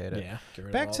 We hate it. yeah. Get rid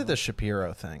of Back all to of the them.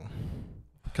 Shapiro thing,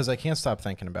 because I can't stop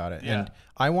thinking about it, Yeah. and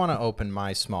I want to open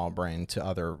my small brain to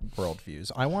other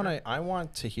worldviews. I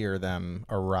want to hear them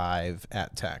arrive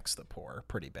at tax the poor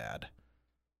pretty bad.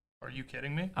 Are you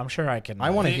kidding me? I'm sure I can.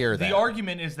 I wanna The- hear The that.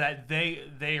 argument is that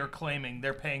they are claiming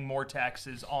they're paying more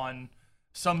taxes on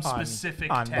some specific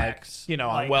on tax, like, on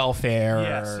like- welfare,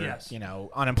 Yes, or, yes.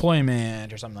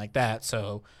 unemployment or something like that.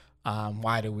 So,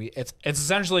 why do we? It's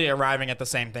essentially arriving at the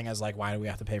same thing as like, why do we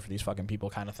have to pay for these fucking people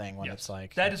kind of thing when Yes. it's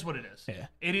like That is what it is. Yeah.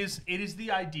 It is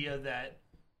the idea that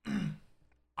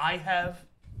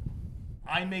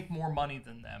I make more money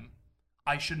than them.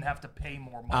 I shouldn't have to pay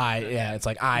more money. than them. it's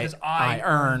like I Because I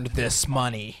earned this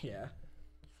money. Yeah.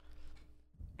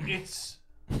 It's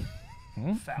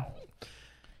foul.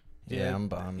 Yeah, I'm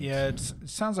bummed. Yeah, it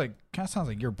sounds like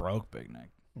you're broke, Big Nick.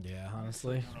 Yeah,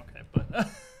 honestly. Okay, but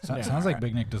Sounds like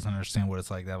Big Nick doesn't understand what it's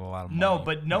like to have a lot of money. no,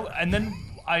 but no. And then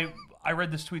I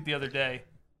read this tweet the other day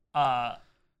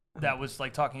that was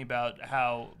like talking about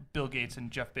how Bill Gates and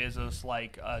Jeff Bezos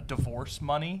like divorce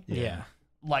money. Yeah.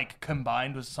 Like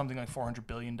combined was something like $400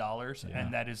 billion,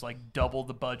 and that is like double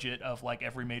the budget of like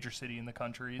every major city in the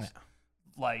country's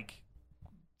like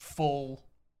full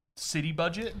city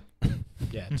budget.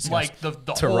 Yeah, like the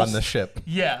to whole run the ship.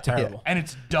 Yeah, Terrible. and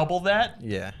it's double that.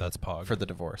 Yeah, That's pog. for the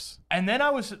divorce, And then I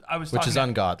was which talking is to-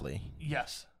 ungodly.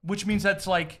 yes, which means that's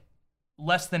like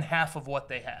less than half of what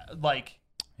they had. Like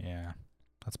Yeah,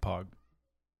 that's pog.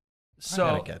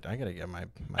 so. I gotta get my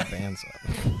bands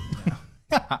up.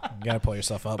 You gotta pull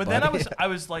yourself up. But bud. then I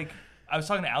was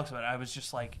talking to Alex about it. I was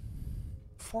just like,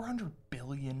 $400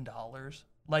 billion.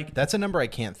 Like That's a number I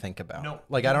can't think about. no,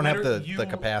 Like I don't have the you-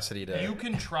 capacity to. You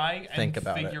can try think and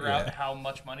about it, figure out yeah. how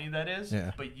much money that is,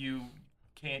 Yeah. but you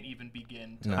can't even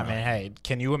begin to. No. I mean, hey,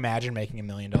 can you imagine making $1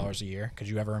 million a year? Could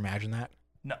you ever imagine that?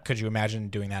 No. Could you imagine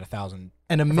doing that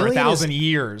And a for million 1,000 is,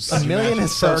 years? a million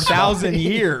is for so 1,000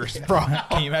 years, bro.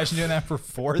 Can you imagine doing that for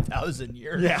 4,000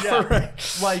 years? Yeah,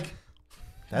 like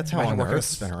That's how Imagine long the working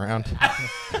Earth's been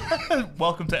around.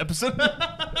 welcome to episode.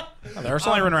 The Earth's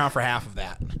only been around for half of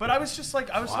that. But I was just like,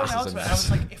 I was talking to Alex This is a about it. I was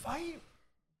mess. like, if I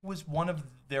was one of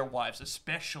their wives,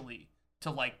 especially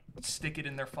to like stick it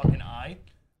in their fucking eye,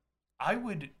 I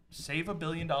would save $1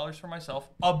 billion for myself.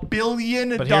 $1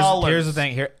 billion. But here's the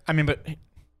thing.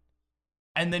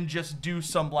 And then just do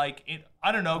some like,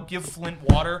 I don't know, give Flint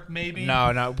water maybe.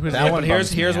 No. Because That one here's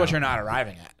bums me what out. you're not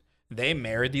arriving at. They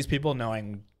married these people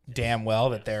knowing damn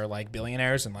well that they're like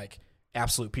billionaires and like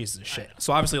absolute pieces of shit.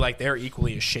 So obviously like they're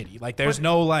equally as shitty. Like there's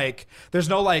no like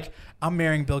I'm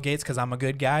marrying Bill Gates because I'm a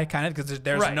good guy kind of, because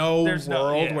there's Right. no There's no-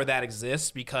 world yeah. where that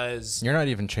exists because You're not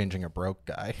even changing a broke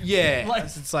guy. yeah, Like-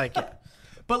 it's like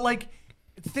But like,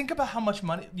 think about how much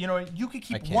money, you could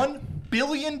keep can't. $1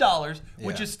 billion,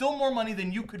 which Yeah. is still more money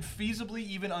than you could feasibly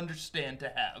even understand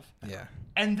to have. Yeah.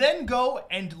 And then go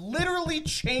and literally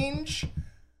change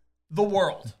the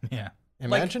world. Yeah.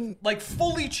 Imagine Like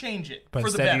fully change it but for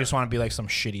the instead better. you just want to be like some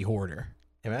shitty hoarder.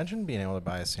 imagine being able to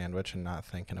buy a sandwich and not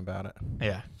thinking about it.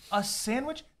 Yeah. A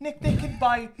sandwich? Nick, they could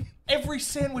buy every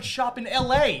sandwich shop in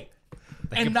LA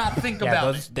and not think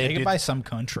about it. They do- could buy some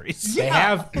countries. They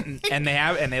have and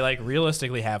they like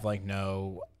realistically have like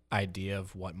no idea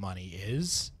of what money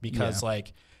is because Yeah.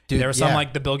 like Dude, there was some yeah.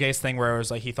 like the Bill Gates thing where it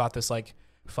was like he thought this like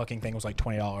fucking thing was like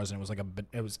 $20 and it was like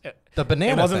The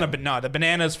banana it wasn't thing. the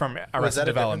bananas from that Arrested a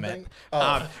different Development. thing?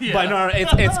 Oh. But no,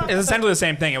 it's essentially the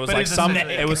same thing. It was But like it's a some snake.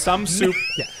 it was some soup.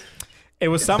 Yeah. It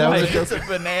was some That was like a It's a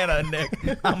banana,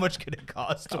 Nick. How much could it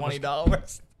cost?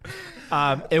 $20.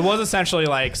 it was essentially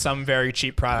like some very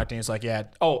cheap product and he's like, yeah.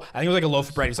 Oh, I think it was like a loaf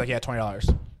of bread. He's like, yeah,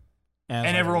 $20.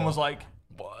 And everyone was like,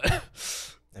 what?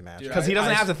 Imagine. Because he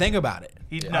doesn't have to think about it.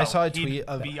 I saw a tweet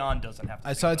of- Beyond doesn't have to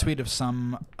I think saw a about tweet of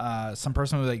some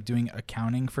person was like doing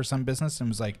accounting for some business and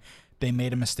was like they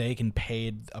made a mistake and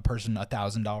paid a person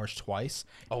 $1,000 twice.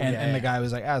 and yeah. the guy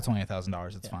was like, it's only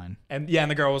 $1,000. It's fine. And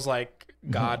the girl was like,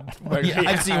 God,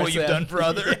 I've seen what you've done for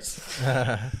others.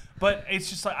 But it's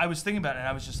just like I was thinking about it, and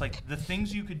I was just like, the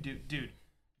things you could do, dude.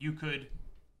 You could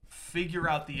figure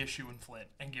out the issue in Flint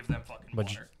and give them fucking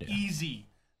water, easy.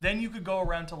 Then you could go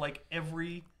around to like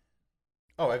every.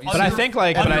 Oh, have you But I seen- think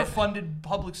like, underfunded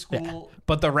public school.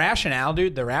 but the rationale,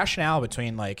 dude, the rationale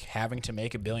between like having to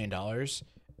make $1 billion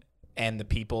and the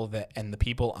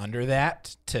people under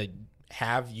that to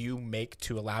have you make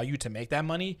to allow you to make that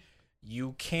money,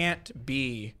 you can't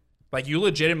be like you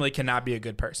legitimately cannot be a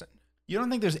good person. You don't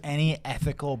think there's any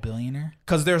ethical billionaire?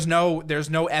 Because there's no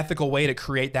ethical way to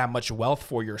create that much wealth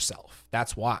for yourself.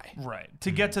 That's why. Right.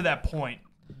 To get to that point,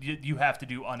 you have to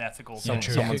do unethical things.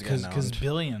 Someone's getting Because owned.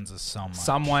 billions is so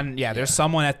much. There's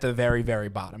someone at the very, very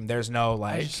bottom. There's no I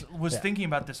like. just was thinking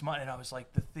about this month, and I was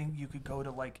like, the thing you could go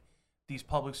to like these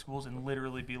public schools and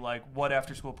literally be like, what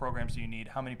after school programs do you need?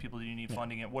 How many people do you need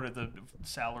funding it? What are the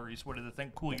salaries? What are the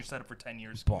things? Cool, you're set up for 10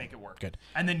 years. Make it work. Good.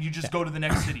 And then you just go to the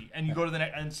next city, and you go to the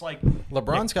next, and it's like,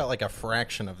 LeBron's got like a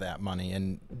fraction of that money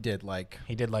and did like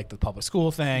He did like the public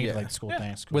school thing, Yeah. like the school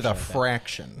thing, school with a shit like that.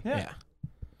 fraction. Yeah.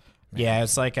 Yeah,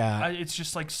 it's like it's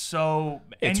just like so,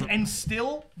 and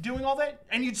still doing all that,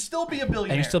 and you'd still be a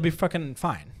billionaire. and you still be fucking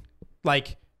fine.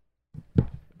 Like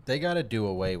They got to do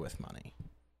away with money.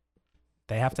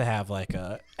 they have to have like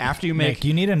a after you make Nick,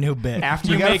 you need a new bit. After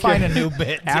you you gotta make find your- a new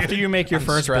bit. after you make your I'm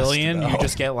first stressed, billion, you though.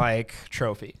 just get like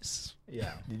trophies.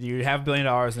 Yeah. You have $1 billion,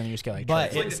 and then you just get like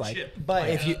But trophies. it's like a chip. But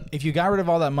if you got rid of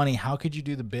all that money, how could you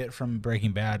do the bit from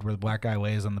Breaking Bad where the black guy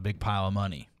lays on the big pile of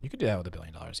money? You could do that with $1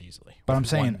 billion easily. But I'm With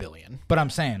saying- $1 billion. But I'm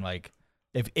saying, like,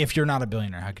 if you're not a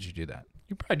billionaire, how could you do that?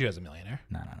 You probably do as a millionaire.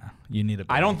 No. You need a.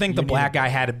 I don't think you the need black a- guy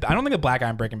had. I don't think the black guy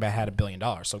in Breaking Bad had $1 billion.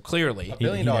 So clearly, $1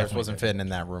 billion definitely wasn't did. fitting in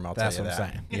that room. I'll That's tell you what that.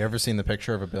 I'm saying. You ever seen the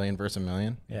picture of $1 billion versus $1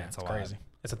 million? yeah, it's a lot. crazy.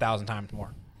 It's 1,000 times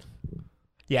more.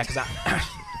 Yeah, because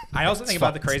I also think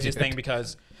about the fucking craziest stupid. thing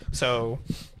because so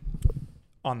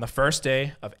on the first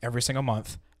day of every single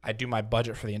month, I do my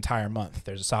budget for the entire month.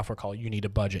 There's a software called You Need a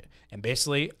Budget. And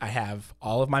basically, I have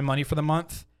all of my money for the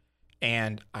month,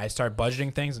 and I start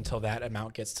budgeting things until that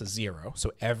amount gets to zero.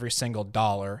 So every single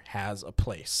dollar has a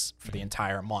place for the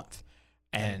entire month.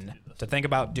 And to think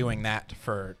about doing that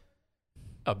for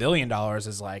 $1 billion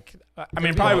is like, I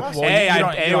mean, probably,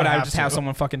 Well, would I just have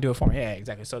someone fucking do it for me? Yeah,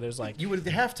 exactly. So there's like, You would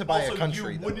have to buy Also, a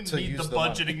country you though, wouldn't to need use the the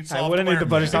money. budgeting software. I wouldn't need the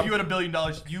budget If you had $1 billion,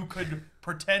 you could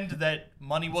pretend that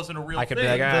money wasn't a real I could be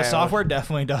thing. like, The software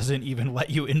definitely doesn't even let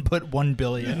you input 1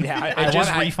 billion. Yeah, it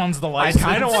just refunds the I license.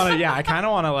 kind of want to, I kind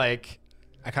of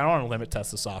want to limit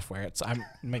test the software. I'm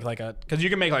make like because you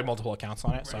can make like multiple accounts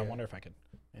on it. So I wonder if I could.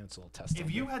 And it's a little test.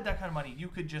 If you had that kind of money, you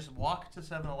could just walk to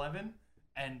 7-Eleven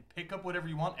and pick up whatever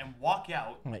you want and walk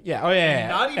out. Yeah. Oh yeah. And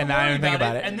not even worry think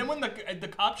about it. And then when the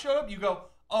cops showed up, you go,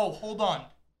 "Oh, hold on,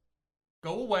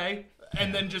 go away,"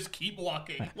 and then just keep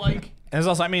walking. Like, And there's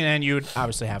also, I mean, and you'd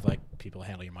obviously have like people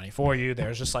handle your money for you.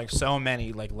 There's just like so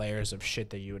many like layers of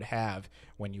shit that you would have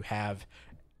when you have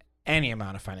any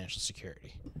amount of financial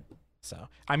security. So,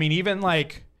 I mean, even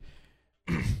like,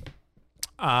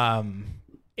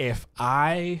 if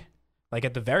I like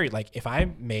at the very like if I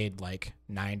made like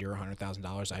 $90,000 or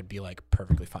 $100,000, I'd be like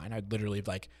perfectly fine. I'd literally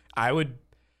like I would.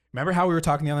 Remember how we were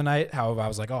talking the other night? How I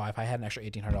was like, oh, if I had an extra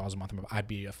 $1,800 a month, I'd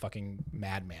be a fucking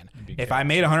madman. If I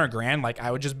made $100,000, like I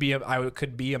would just be,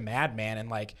 could be a madman. And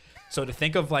like, so to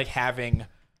think of like having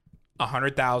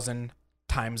 100,000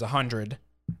 times 100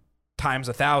 times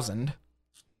 1,000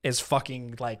 is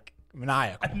fucking like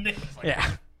maniacal. Nick's like,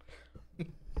 Yeah.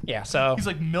 Yeah. So he's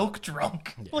like milk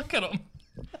drunk. Look at him.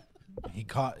 He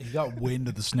got wind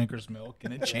of the Snickers milk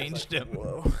and it changed him.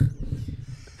 Whoa.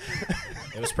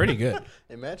 it was pretty good.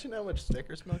 Imagine how much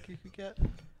Snickers milk you could get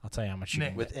I'll tell you how much you Nick,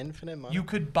 can with get. infinite money. You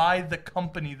could buy the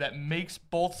company that makes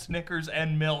both Snickers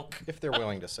and milk. if they're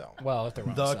willing to sell. Well, if they're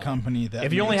willing to The sell. company that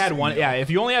If you only makes had one, milk. yeah, if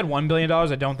you only had $1 billion,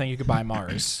 I don't think you could buy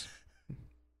Mars,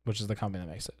 which is the company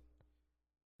that makes it.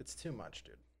 It's too much,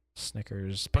 dude.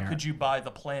 Snickers. But Parent. could you buy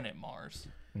the planet Mars?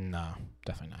 No,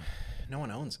 definitely not No one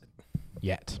owns it.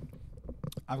 yet.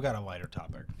 I've got a lighter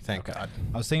topic. Thank Okay. God.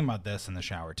 I was thinking about this in the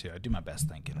shower too. I do my best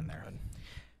thinking in there.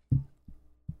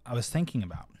 I was thinking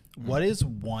about what is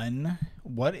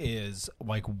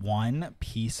like one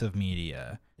piece of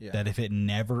media Yeah. that if it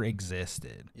never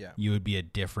existed, Yeah. you would be a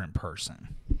different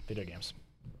person. Video games.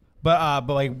 But a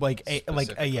Specifically.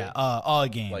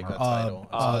 game Like or a title.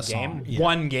 a Game. song. Yeah.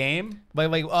 One game.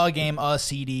 like a game, a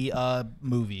CD, a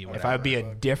movie. If Whatever. I would be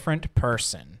a different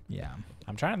person, Yeah.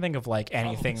 I'm trying to think of like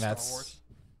anything Star that's. Wars.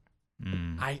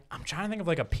 I'm trying to think of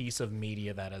like a piece of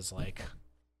media that has like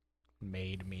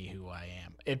made me who I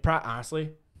am. It probably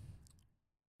honestly.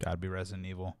 Gotta be Resident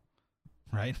Evil,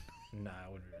 right? Nah,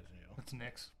 it wouldn't be Resident Evil. That's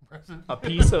Nick's.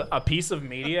 A piece of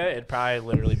media. It'd probably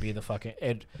literally be the fucking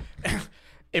it.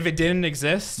 If it didn't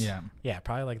exist, Yeah.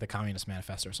 probably like the Communist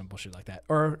Manifesto or some bullshit like that,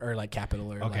 or like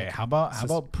Capital or Okay, like, how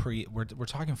about pre? We're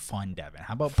talking fun, Devin.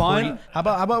 How about Fun? How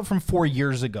about from 4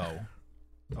 years ago?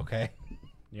 Okay,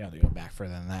 you have to go back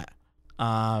further than that.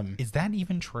 is that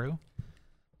even true?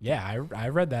 Yeah, I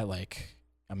read that like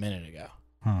a minute ago.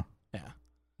 Huh. Yeah.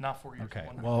 Not 4 years. Okay.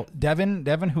 100. Well,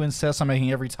 Devin, who insists on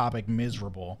making every topic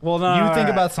miserable. Well, no, you no, think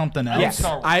no. about something else. Yeah,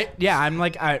 Star Wars. I'm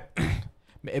like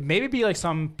it maybe be like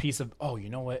some piece of you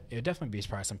know what? It would definitely be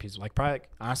probably some piece of like probably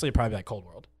honestly it'd probably be like Cold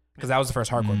World because that was the first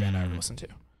hardcore band I ever listened to.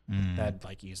 That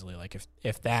like easily like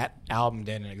if that album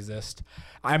didn't exist,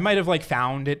 I might have like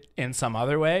found it in some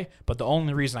other way. But the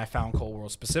only reason I found Cold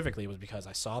World specifically was because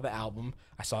I saw the album,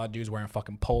 I saw dudes wearing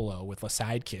fucking polo with a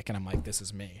sidekick, and I'm like, this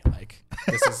is me. Like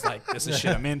this is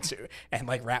shit I'm into, and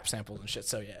like rap samples and shit.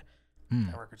 So yeah.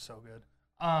 That record's so good.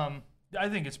 I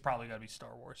think it's probably got to be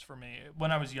Star Wars for me.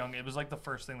 When I was young, it was like the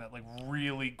first thing that like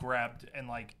really grabbed and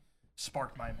like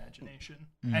sparked my imagination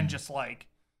and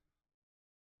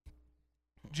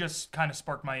just kind of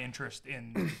sparked my interest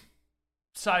in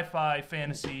sci-fi,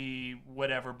 fantasy,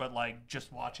 whatever, but like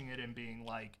just watching it and being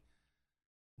like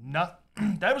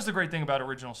that was the great thing about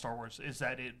original Star Wars is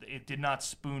that it did not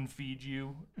spoon feed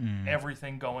you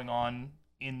everything going on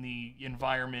in the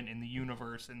environment, in the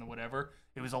universe, in the whatever.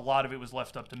 It was a lot of it was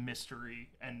left up to mystery,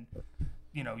 and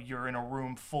you know you're in a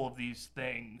room full of these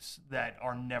things that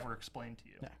are never explained to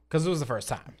you. Because it was the first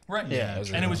time. Right. Yeah,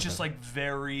 And it was just like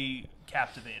very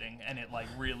captivating, and it like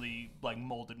really like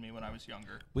molded me when I was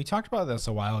younger. We talked about this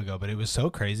a while ago, but it was so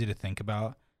crazy to think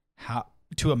about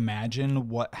to imagine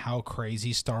how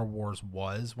crazy Star Wars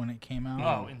was when it came out.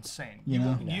 Oh, insane. You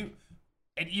know?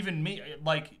 And even me,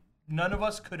 like none of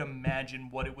us could imagine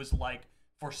what it was like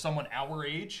for someone our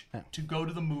age to go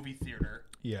to the movie theater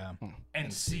Yeah. and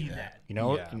see that. You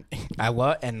know, Yeah. I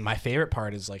love, and my favorite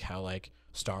part is like how like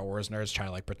Star Wars nerds try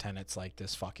to like pretend it's like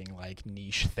this fucking like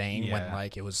niche thing when Yeah.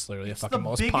 like it was literally It's the fucking the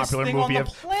most biggest popular thing on movie the of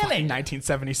planet. fucking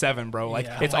 1977, bro. Like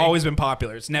Yeah. it's always been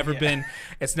popular. It's never been.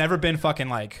 It's never been fucking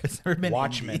like It's never been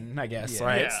Watchmen, I guess. Yeah.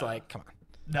 Right? Yeah. It's like, come on.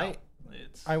 No,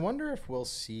 it's I wonder if we'll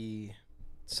see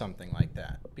something like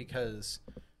that, because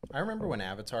I remember when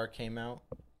Avatar came out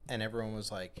and everyone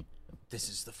was like, this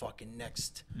is the fucking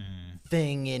next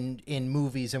thing in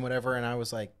movies and whatever, and I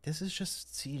was like, this is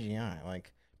just CGI.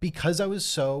 Like, because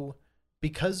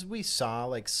we saw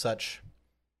like such,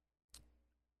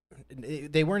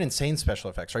 they weren't insane special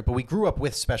effects, right? But we grew up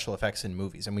with special effects in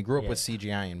movies, and we grew up with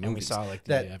CGI in movies. And we saw like the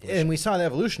that, evolution. and we saw the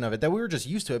evolution of it, that we were just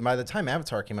used to it. And by the time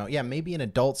Avatar came out, yeah, maybe an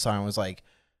adult saw and was like,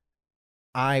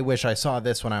 I wish I saw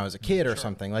this when I was a kid or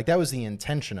something. Like, that was the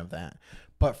intention of that.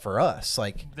 But for us,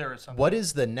 like, there is something. what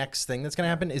is the next thing that's going to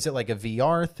happen? Is it like a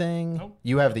VR thing? Nope.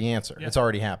 You have the answer. Yeah. It's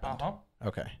already happened.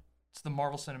 Okay. It's the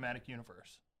Marvel Cinematic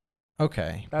Universe.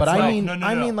 Okay. That's But I like- mean, No.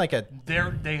 I mean like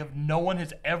No one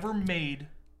has ever made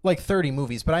like 30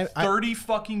 movies, but I 30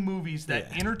 fucking movies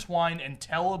that intertwine and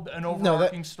tell an no,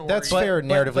 overarching story. that's fair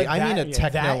narratively. but I mean that- a yeah, that is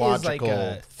technological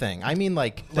like a- thing. I mean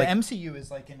like The MCU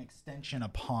is like an extension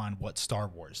upon what Star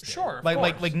Wars did. Sure, of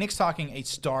like course. Nick's talking a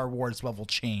Star Wars level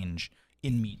change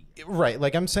in media. right,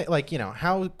 like I'm saying, like, you know,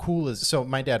 how cool is, so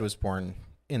my dad was born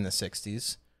in the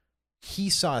 60s. He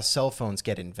saw cell phones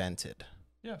get invented.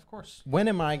 Yeah, of course. When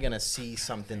am I going to see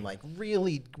something like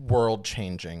really world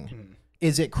changing?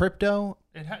 Is it crypto?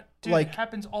 Dude, Like- it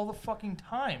happens all the fucking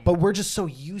time. But we're just so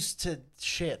used to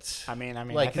shit. I mean,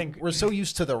 like, I think we're so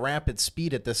used to the rapid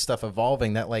speed at this stuff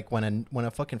evolving that, like, when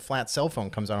a fucking flat cell phone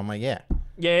comes out, I'm like, yeah.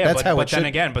 Yeah, That's but, how but it then should-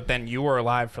 again, but then you were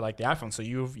alive for like the iPhone, so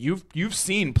you've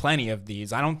seen plenty of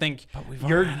these. I don't think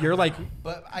you're like.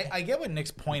 But I get what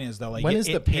Nick's point is though. Like, When is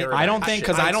the paradigm? I don't think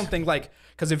because I- I don't think like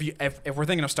because if we're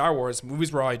thinking of Star Wars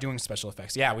movies, we're already doing special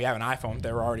effects. Yeah, we have an iPhone.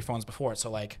 There were already phones before it,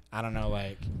 so like I don't know,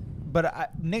 like But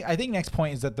I think Nick's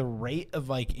point is that the rate of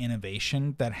like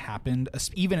innovation that happened,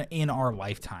 even in our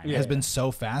lifetime, has been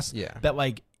so fast Yeah. that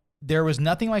like there was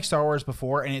nothing like Star Wars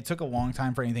before, and it took a long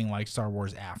time for anything like Star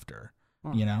Wars after.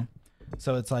 You know,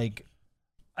 so it's like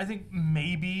I think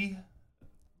maybe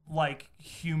like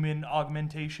human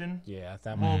augmentation yeah,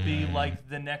 that will be like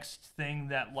the next thing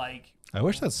that like I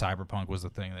wish that Cyberpunk was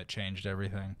the thing that changed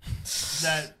everything.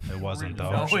 that It wasn't,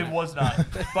 No, though. it was not.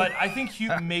 But I think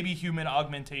maybe human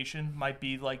augmentation might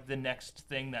be like the next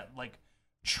thing that like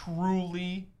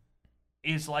truly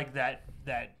is like that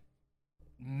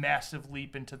massive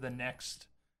leap into the next.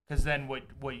 Because then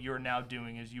what you're now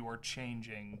doing is you are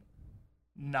changing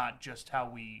not just how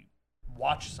we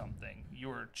watch something,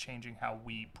 you're changing how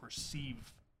we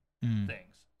perceive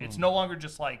things. It's no longer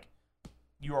just like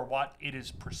you are what it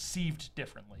is perceived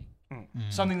differently.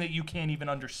 Something that you can't even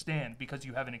understand because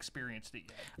you haven't experienced it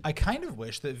yet. I kind of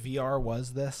wish that VR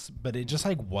was this, but it just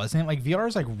like wasn't. Like VR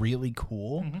is like really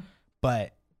cool,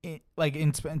 but it, like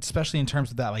especially in terms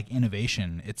of that like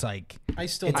innovation, it's like I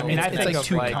still it's, don't mean, I it's think like of,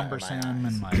 too like- cumbersome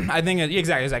and like I think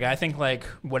exactly. I think like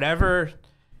whatever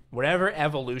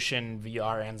evolution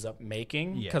VR ends up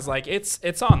making, because like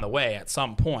it's on the way at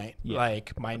some point,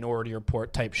 like Minority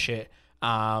Report type shit.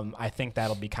 I think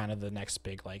that'll be kind of the next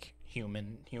big like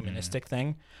humanistic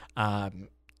thing.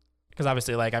 Because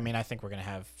obviously, like, I mean, I think we're gonna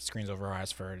have screens over our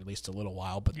eyes for at least a little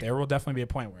while, but there will definitely be a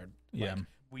point where, yeah.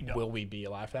 We don't. will we be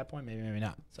alive at that point? Maybe, maybe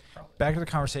not. Back to the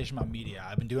conversation about media.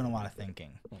 I've been doing a lot of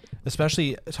thinking,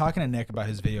 especially talking to Nick about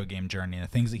his video game journey and the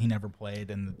things that he never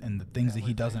played and the things that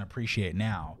he doesn't appreciate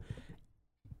now.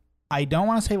 I don't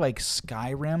want to say like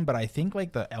Skyrim, but I think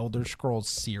like the Elder Scrolls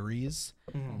series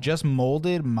just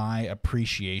molded my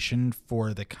appreciation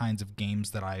for the kinds of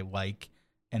games that I like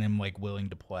and am like willing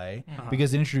to play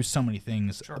because it introduced so many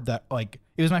things that like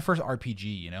it was my first RPG,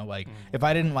 you know, like if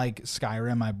I didn't like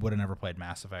Skyrim, I would have never played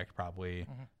Mass Effect, probably,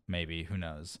 maybe, who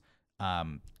knows.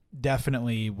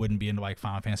 Definitely wouldn't be into like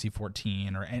Final Fantasy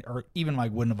 14 or even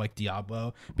like wouldn't have liked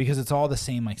Diablo because it's all the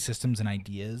same like systems and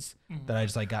ideas that I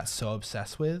just like got so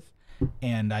obsessed with.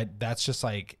 And that's just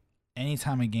like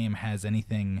anytime a game has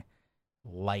anything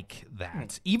like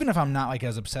that, even if I'm not like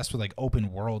as obsessed with like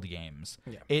open world games,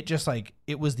 it just like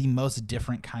it was the most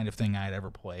different kind of thing I had ever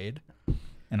played.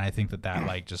 And I think that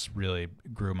like just really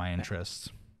grew my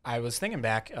interest. I was thinking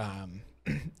back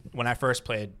when I first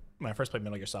played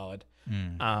Metal Gear Solid.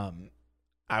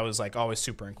 I was like always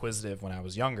super inquisitive when I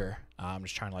was younger,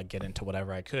 just trying to like get into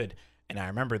whatever I could. And I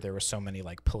remember there were so many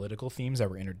like political themes that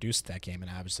were introduced to that game,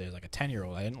 and obviously as like a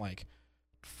 10-year-old, I didn't like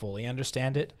fully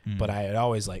understand it, but I had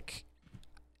always like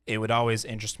it would always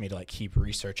interest me to like keep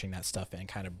researching that stuff and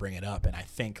kind of bring it up. And I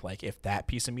think like if that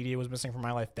piece of media was missing from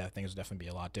my life, that thing would definitely be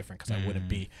a lot different because I wouldn't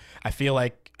be. I feel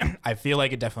like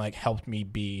it definitely like helped me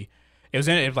be. It was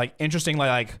like interesting,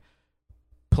 like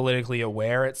politically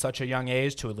aware at such a young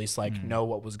age to at least like know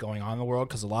what was going on in the world,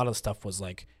 because a lot of the stuff was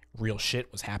like real shit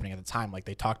was happening at the time. Like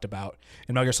they talked about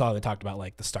in Metal Gear Solid, they talked about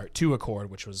like the START 2 Accord,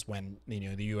 which was when the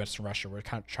U.S. and Russia were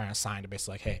kind of trying to sign to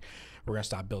basically like, hey, we're gonna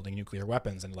stop building nuclear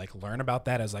weapons, and like learn about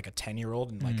that as like a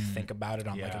 10-year-old and like think about it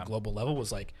on like a global level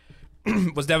was like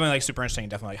was definitely like super interesting,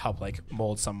 and definitely like helped like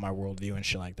mold some of my worldview and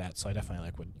shit like that. So I definitely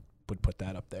like would put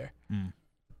that up there.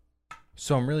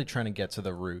 So I'm really trying to get to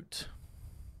the root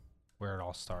Where it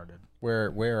all started.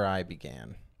 where I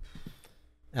began,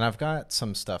 and I've got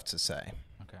some stuff to say.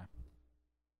 Okay.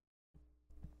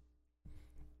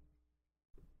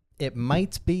 It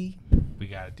might be. We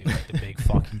gotta do like the big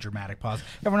fucking dramatic pause.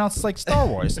 Everyone else is like Star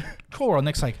Wars. Cool World.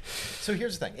 Nick's like, So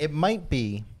here's the thing. It might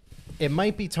be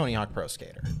Tony Hawk Pro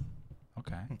Skater.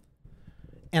 okay.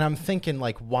 And I'm thinking,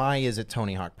 like, why is it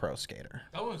Tony Hawk Pro Skater?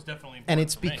 That was definitely important And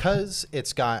it's for me. because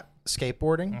it's got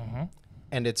skateboarding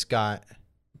and it's got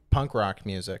punk rock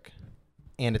music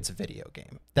and it's a video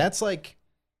game. That's like,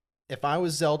 if I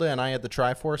was Zelda and I had the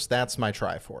Triforce, that's my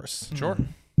Triforce. Sure.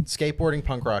 Skateboarding,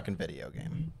 punk rock, and video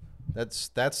game. That's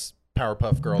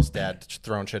Powerpuff Girls' dad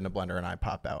throwing shit in a blender and I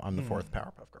pop out. I'm the fourth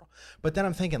Powerpuff Girl. But then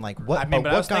I'm thinking, like, what, I mean, but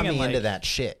I what was got thinking, me into like, that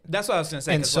shit? That's what I was gonna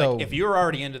say. And 'Cause, so- like, if you were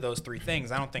already into those three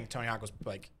things, I don't think Tony Hawk was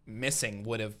like missing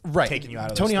would have Right. taken you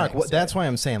out of Tony those Hawk. things. That's why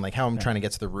I'm saying, like, how I'm trying to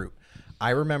get to the root. I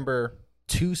remember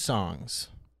 2 songs.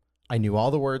 I knew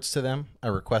all the words to them. I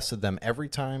requested them every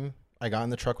time I got in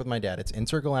the truck with my dad. It's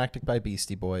Intergalactic by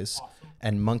Beastie Boys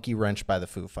and Monkey Wrench by the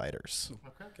Foo Fighters.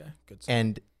 Okay, good.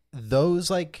 And those,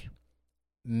 like,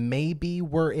 maybe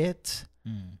were it,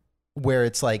 where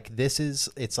it's like,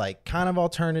 it's like kind of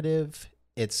alternative.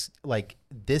 It's like,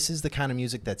 this is the kind of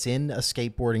music that's in a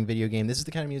skateboarding video game. This is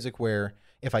the kind of music where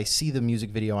if I see the music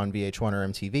video on VH1 or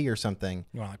MTV or something,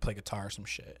 You want to like play guitar or some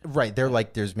shit. right, they're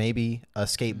like, there's maybe a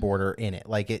skateboarder in it.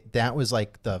 Like, that was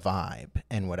like the vibe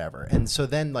and whatever. And so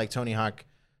then like Tony Hawk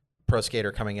Pro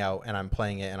Skater coming out and I'm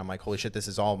playing it and I'm like, holy shit, this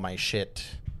is all my shit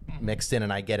mixed in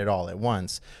and I get it all at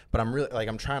once. But I'm really like,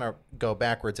 I'm trying to go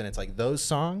backwards and it's like those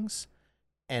songs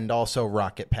and also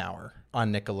Rocket Power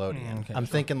on Nickelodeon. I'm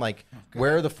thinking like,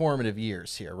 where are the formative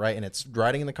years here, right? And it's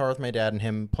riding in the car with my dad and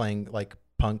him playing like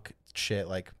punk shit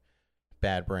like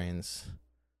Bad Brains,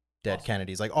 Dead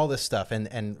Kennedys, like all this stuff,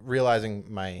 and realizing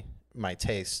my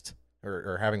taste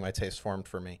or having my taste formed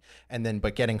for me, and then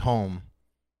but getting home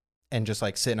and just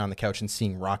like sitting on the couch and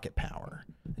seeing Rocket Power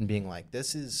and being like,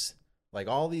 this is like,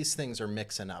 all these things are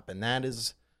mixing up, and that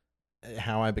is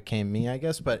how I became me, I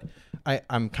guess. But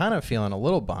I'm kind of feeling a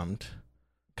little bummed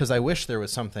because I wish there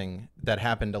was something that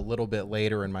happened a little bit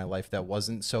later in my life that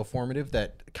wasn't so formative,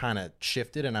 that kind of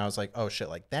shifted, and I was like, oh shit,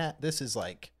 like that, this is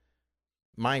like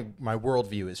my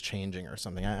worldview is changing or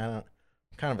something. I don't, I'm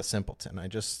kind of a simpleton.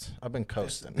 I've been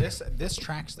coasting. This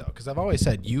tracks though, because I've always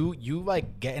said you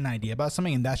like get an idea about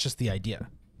something and that's just the idea,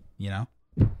 you know.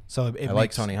 So it I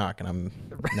like Tony Hawk, and I'm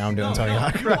doing Tony No,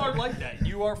 Hawk. you are like that.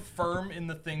 You are firm in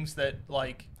the things that,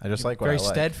 like, I just like what very I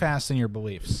like. steadfast in your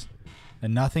beliefs,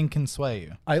 and nothing can sway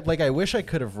you. I wish I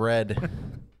could have read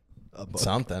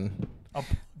something I'll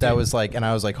that was like, and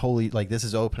I was like, holy, like this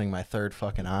is opening my third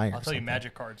fucking eye. Or tell you, something.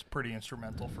 Magic Card's pretty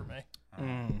instrumental for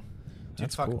me.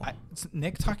 That's Fuck, cool.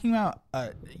 Nick talking about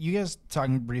you guys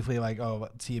talking briefly like, oh,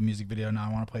 let's see a music video now.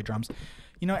 I want to play drums.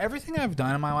 You know, everything I've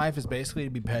done in my life is basically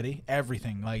to be petty.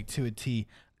 Everything, like to a T.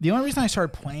 The only reason I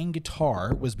started playing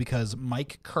guitar was because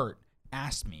Mike Kurt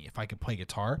asked me if I could play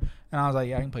guitar, and I was like,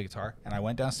 yeah, I can play guitar. And I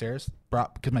went downstairs,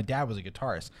 because my dad was a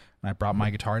guitarist, and I brought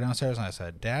my guitar downstairs, and I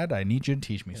said, Dad, I need you to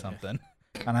teach me something.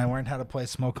 And I learned how to play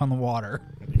Smoke on the Water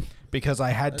because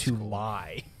I had to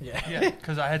lie. Yeah,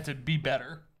 because I had to be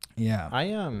better. Yeah.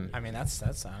 I mean, that's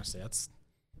honestly that's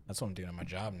what I'm doing at my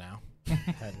job now. I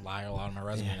had to lie a lot on my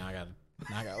resume. Now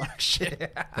I got learn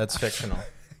shit. That's fictional.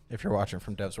 If you're watching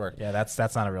from Dev's work. Yeah, that's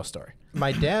not a real story.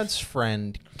 My dad's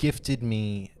friend gifted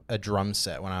me a drum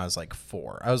set when I was like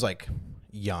 4. I was like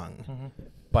young,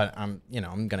 but I'm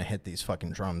gonna hit these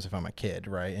fucking drums if I'm a kid,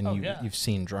 right? And you've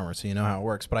seen drummers, so you know how it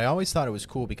works. But I always thought it was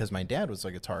cool because my dad was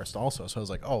a guitarist also, so I was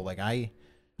like, oh, like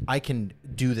I can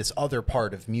do this other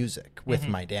part of music with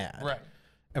my dad, Right.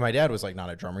 And my dad was like not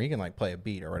a drummer; he can like play a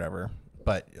beat or whatever,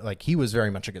 but like he was very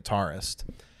much a guitarist.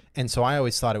 And so I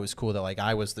always thought it was cool that like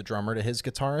I was the drummer to his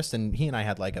guitarist, and he and I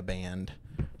had like a band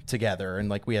together, and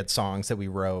like we had songs that we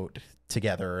wrote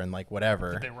together, and like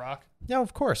whatever. Did they rock? Yeah,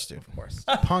 of course, dude. Of course.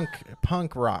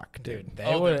 Punk rock, Dude, they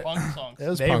Oh, would. they're punk songs. It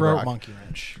was They punk wrote rock. Monkey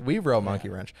Wrench. We wrote Monkey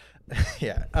Wrench.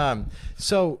 Yeah.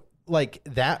 So like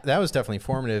that was definitely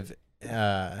formative.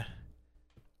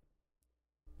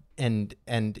 And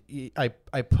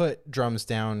I put drums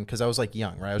down because I was like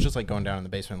young, right? I was just like going down in the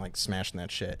basement, like smashing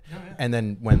that shit. Oh, yeah. And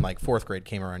then when like 4th grade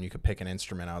came around, you could pick an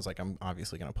instrument. I was like, I'm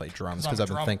obviously gonna play drums 'Cause I'm because a I've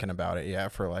been drummer. thinking about it. Yeah,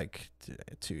 for like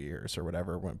 2 years or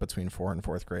whatever, went between 4th and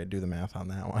 4th grade. Do the math on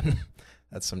that one.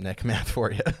 That's some Nick math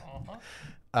for you.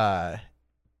 Uh-huh.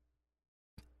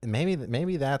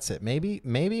 Maybe that's it.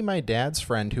 Maybe my dad's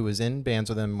friend who was in bands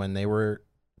with him when they were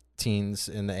teens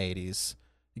in the 80s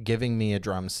giving me a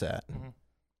drum set. Mhm.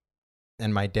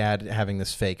 And my dad having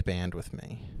this fake band with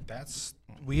me.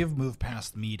 We have moved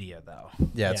past media though.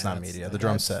 Yeah, it's Yeah, not that's- media. The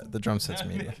drum set's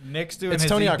media. Nick's doing It's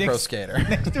Tony Hawk Pro Skater.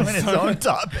 Nick's doing his own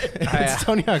topic. It's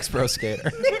Tony Hawk's Pro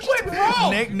Skater.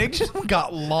 Nick just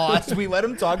got lost. We let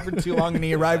him talk for too long, and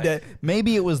he arrived at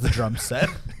maybe it was the drum set.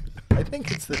 I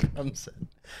think it's the drum set.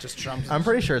 Just drums. I'm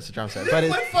pretty sure it's the drum set, but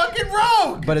Fucking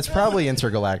rogue. but it's probably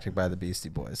Intergalactic by the Beastie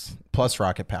Boys plus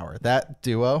Rocket Power. That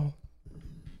duo.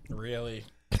 Really.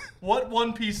 What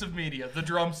one piece of media? The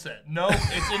drum set. No,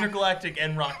 it's Intergalactic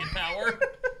and Rocket Power.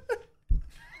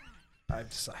 I've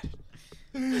decided.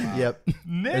 Yep.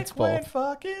 Nick It's went both.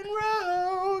 fucking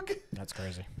rogue. That's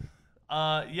crazy.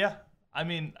 Yeah. I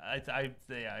mean,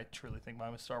 I truly think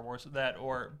mine was Star Wars.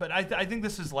 But I think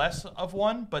this is less of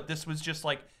one. But this was just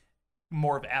like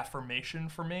more of affirmation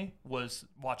for me. Was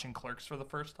watching Clerks for the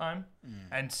first time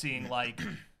and seeing like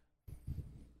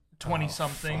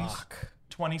 20-somethings. Fuck.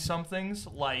 20-somethings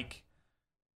like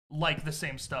the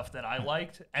same stuff that I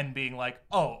liked and being like,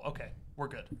 oh, okay, we're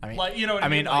good. I mean, like, you know what I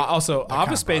mean? Like, also, Office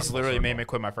kind of Space brought literally full made me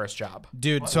quit my first job.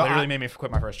 Dude, so Literally made me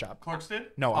quit my first job. Clerks did?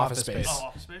 No, Office Space. Oh,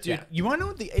 Office Space? Dude, you want to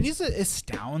know what it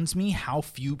astounds me how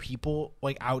few people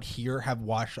like out here have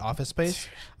watched Office Space.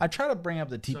 I try to bring up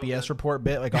the TPS report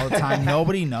bit like all the time.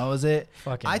 Nobody knows it.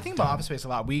 Fucking I think about Office Space a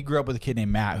lot. We grew up with a kid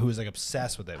named Matt who was like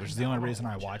obsessed with it, which is the only reason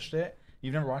I watched it.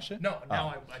 You've never watched it? No,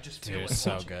 now I just feel Dude, like it's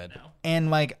so watching good. it now.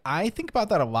 And like I think about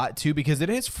that a lot too because it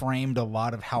has framed a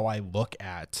lot of how I look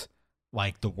at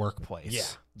like the workplace.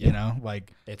 Yeah. You know,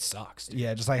 like It sucks. Dude.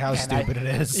 yeah, just like how stupid it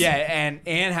is. Yeah,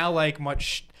 and how like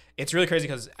much it's really crazy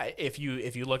because if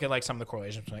you look at like some of the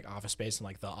correlations between like Office Space and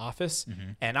like The Office,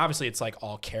 and obviously it's like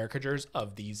all caricatures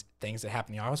of these things that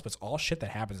happen in the office, but it's all shit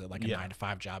that happens at like a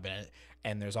 9-to-5 job in it.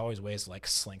 And there's always ways to like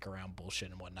slink around bullshit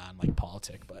and whatnot and like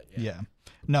politic. But Yeah.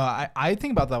 No, I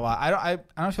think about that a lot. I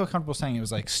don't feel comfortable saying it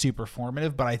was like super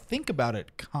formative, but I think about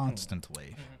it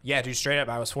constantly. Yeah, dude, straight up.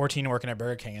 I was 14 working at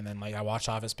Burger King, and then like I watched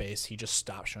Office Space. He just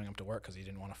stopped showing up to work because he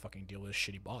didn't want to fucking deal with his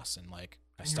shitty boss. And like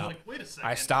I And you're stopped. like, wait a second.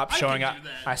 I stopped I showing can up. do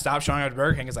that. I stopped showing up to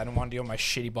Burger King because I didn't want to deal with my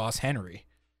shitty boss, Henry.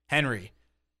 Henry,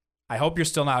 I hope you're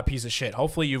still not a piece of shit.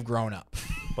 Hopefully you've grown up.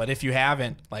 But if you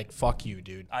haven't, like, fuck you,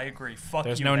 dude. I agree. Fuck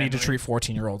There's you, no need to Henry. treat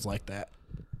 14-year-olds like that.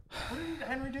 What did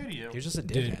Henry do to you? He was just a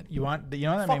Dude, dickhead. you know what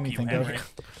that Fuck made me you, think Henry.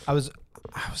 of? I was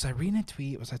reading a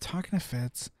tweet. Was I talking to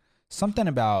Fitz? Something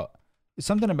about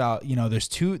you know. There's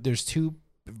two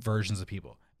versions of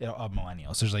people, of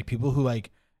millennials. There's like people who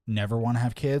like never want to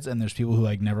have kids, and there's people who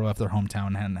like never left their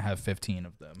hometown and have 15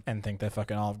 of them. And think that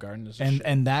fucking Olive Garden is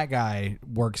And that guy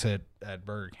works at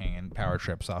Burger King and power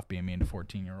trips off being mean to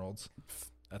 14-year-olds.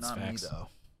 That's Not facts. me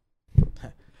though.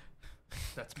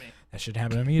 That's me. That should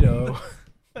happen to me, though.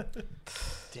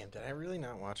 Damn, did I really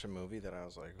not watch a movie that I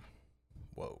was like,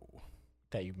 whoa?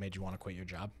 That you made you want to quit your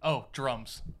job. Oh,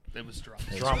 drums. It was drums.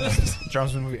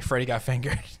 Drums movie. Freddie got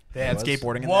fingered. They had was?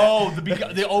 skateboarding in that. Whoa,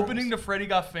 the opening to Freddy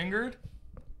Got Fingered,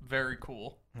 very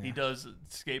cool. He does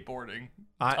skateboarding.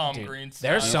 Tom Dude, Green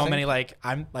there's style. so many like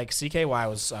I'm like CKY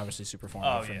was obviously super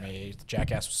formative Oh, for yeah. me.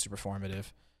 Jackass was super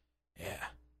formative. Yeah.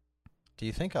 Do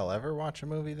you think I'll ever watch a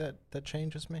movie that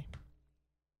changes me?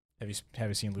 Have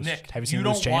you seen Loose? Nick, have you seen you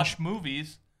Loose don't Change? watch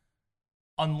movies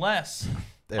unless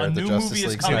They're A the new Justice movie is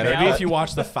League coming Snyder out. Maybe Cut. if you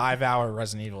watch the 5-hour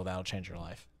Resident Evil, that'll change your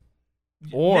life.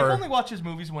 Nick only watches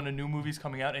movies when a new movie's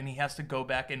coming out, and he has to go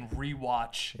back and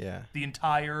rewatch Yeah. the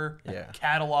entire Yeah.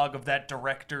 catalog of that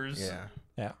director's. Yeah.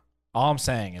 Yeah. All I'm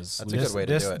saying is That's a good way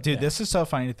to do it. Dude, this is so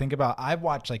funny to think about. I've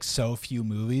watched like so few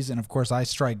movies, and of course, I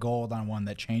strike gold on one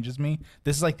that changes me.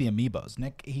 This is like the Amiibos.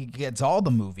 Nick, he gets all the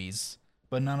movies,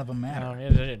 but none of them matter.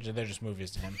 they're just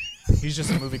movies to him. He's just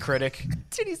a movie critic.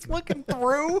 Dude, he's looking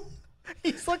through.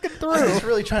 He's looking I through. was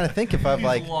really trying to think if I've He's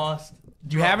like lost.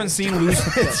 You haven't seen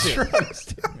Loose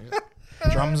drums.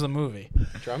 Drums the movie.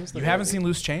 Drums. You haven't seen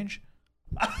Loose Change?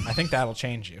 I think that'll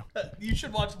change you. You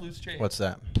should watch Loose Change. What's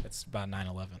that? It's about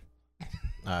 9/11.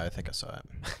 I think I saw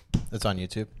it. It's on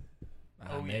YouTube.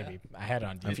 Maybe. I had it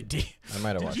on DVD. I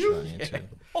might have watched it on YouTube.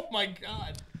 Oh my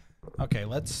god. Okay,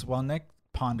 while Nick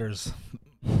ponders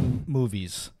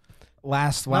movies.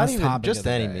 Last Not even topic just of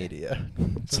the any day. media.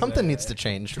 Something needs to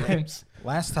change, James.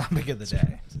 Last topic of the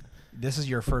day. This is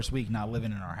your first week not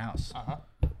living in our house.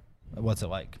 What's it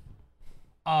like?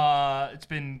 It's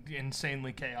been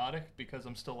insanely chaotic because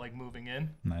I'm still like moving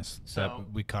in. Nice. So-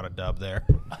 we caught a dub there.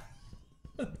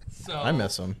 So I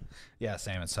miss him. Yeah,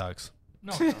 same. It sucks.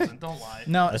 No, it doesn't. Don't lie.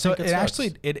 No, so think it it actually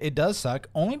sucks. it does suck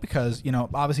only because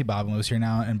obviously Bobbin lives here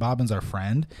now and Bobbin's our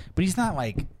friend, but he's not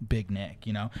like Big Nick,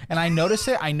 And I notice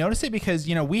it because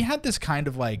we had this kind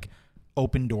of like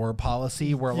open door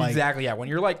policy where like Exactly. Yeah. When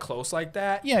you're like close like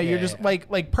that. yeah, you're just like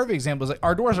perfect example is like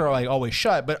our doors are like always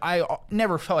shut, but I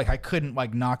never felt like I couldn't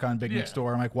like knock on Big Nick's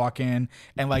door and like walk in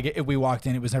and like if we walked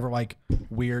in, it was never like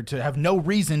weird to have no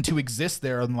reason to exist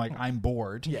there and like I'm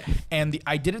bored. Yeah. And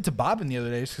I did it to Bobbin the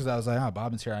other day just because I was like, oh,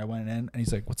 Bobbin's here. I went in and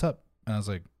he's like, what's up? And I was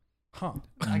like, Huh.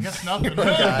 I guess nothing.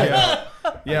 yeah,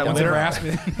 No one's ever asked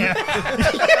me.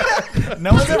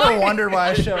 no one's ever wondered why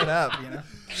I showed up.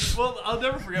 Well, I'll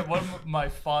never forget one of my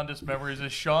fondest memories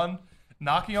is Sean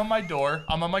knocking on my door.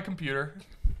 I'm on my computer.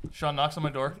 Sean knocks on my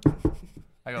door.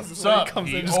 I go, what's up?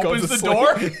 He opens the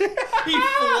door. He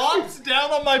flops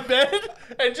down on my bed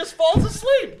and just falls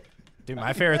asleep. Dude,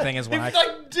 my favorite thing is He when I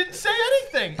like didn't say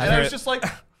anything. And I was heard- just like,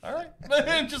 all right.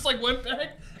 And just like went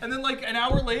back. And then like an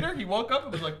hour later, he woke up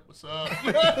and was like, what's up?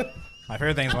 my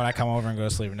favorite thing is when I come over and go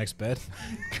to sleep in Nick's bed.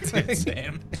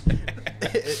 Same.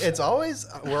 It's always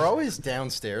we're always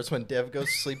downstairs when Dev goes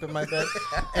to sleep in my bed,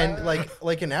 and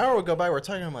like an hour will go by. We're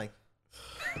talking. I'm like,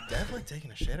 "Is Dev like taking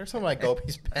a shit or something?" I go up,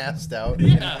 he's passed out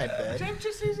in my bed. James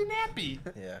just needs a nappy.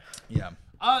 Yeah. Yeah.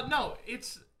 No,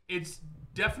 it's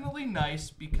definitely nice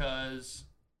because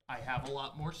I have a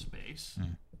lot more space,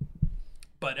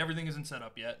 but everything isn't set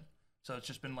up yet, so it's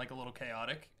just been like a little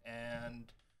chaotic.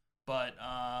 But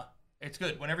it's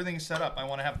good when everything is set up. I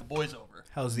want to have the boys over.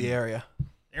 How's the area?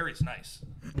 Area's nice.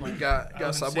 You got I a live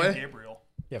in Subway? San Gabriel.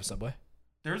 You have a Subway?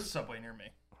 There's a Subway near me.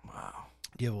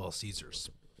 Do you have a Little Caesars?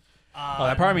 Oh,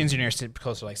 that probably means you're near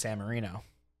close to like San Marino.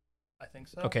 I think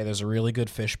so. Okay, there's a really good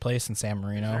fish place in San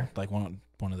Marino, Sure. like one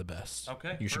of the best.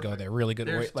 Okay, you should go perfect. there. Really good,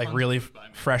 There's like tons really of food by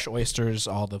me. fresh oysters,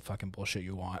 all the fucking bullshit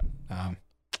you want.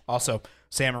 Also,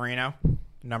 San Marino,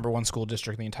 #1 school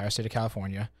district in the entire state of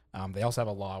California. They also have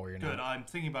a law where you're Good. not. I'm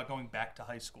thinking about going back to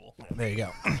high school. There you go.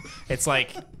 It's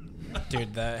like,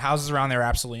 dude, the houses around there are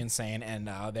absolutely insane, and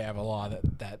they have a law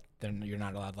that then you're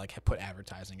not allowed to like put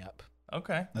advertising up.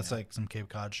 Okay. That's like some Cape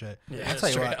Cod shit. Yeah, I'll tell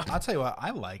you straight what. up. I'll tell you what. I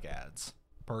like ads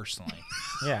personally.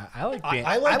 Yeah, I like being.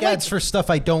 I like ads for stuff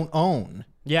I don't own,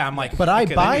 yeah, I'm like, but I okay,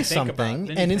 then buy you think about it, something,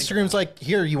 then you and think Instagram's about like,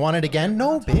 "Here, you want it again?"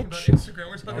 No, About bitch. Instagram.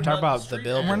 We're talking about the street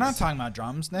billboards. We're not ads. talking about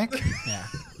drums, Nick. it. Yeah.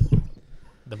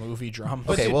 The movie drum.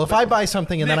 Okay, well, if I buy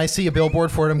something and then I see a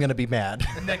billboard for it, I'm gonna be mad.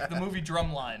 Nick, the movie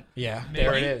Drumline. Yeah, there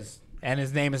it Maybe. is. And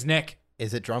his name is Nick.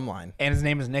 Is it Drumline? And his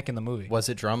name is Nick in the movie. Was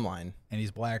it Drumline? And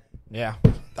he's black. Yeah.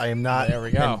 I am not. There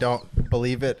we go. And don't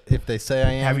believe it if they say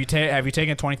I am. Have you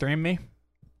taken 23andMe?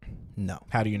 No.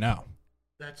 How do you know?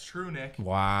 That's true, Nick.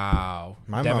 Wow.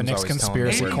 My Devin mom's Nick's always telling me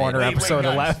Conspiracy where they Corner made it. episode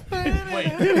guys. 11.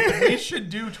 Wait, we should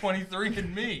do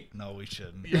 23andMe. No, we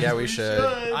shouldn't. Yeah, we should.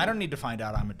 I don't need to find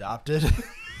out I'm adopted.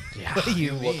 Yeah. What do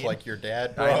You look mean? like your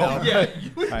dad, bro. I know. Yeah,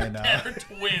 you I and know. Dad are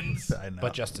twins. I know.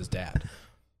 But just his dad.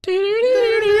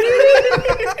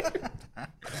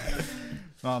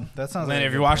 Well, that sounds. Then like a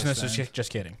if you're good watching place this, to end.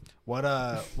 just kidding.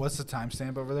 What's the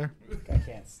timestamp over there? I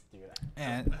can't do that.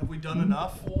 And Have we done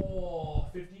enough? Oh,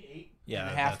 58. yeah, and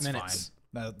a half that's minutes.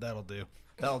 fine. That'll do.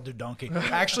 That'll do donkey.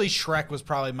 Actually, Shrek was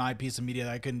probably my piece of media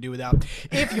that I couldn't do without.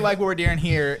 If you like what we're doing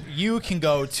here, you can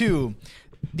go to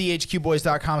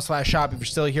thehqboys.com/shop. If you're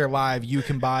still here live, you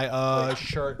can buy a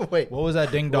shirt. Wait. What was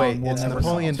that ding dong? Wait, We'll it's never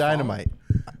Napoleon know. Dynamite.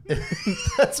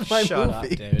 That's my Shut up,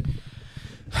 movie. dude.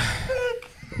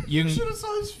 You You can should have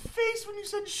saw his face when you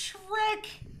said Shrek.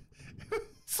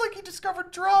 It's like he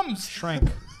discovered drums. shrink.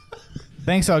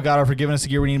 Thanks, Elgato, for giving us the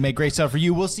gear we need to make great stuff for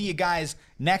you. We'll see you guys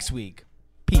next week.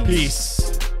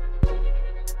 Peace.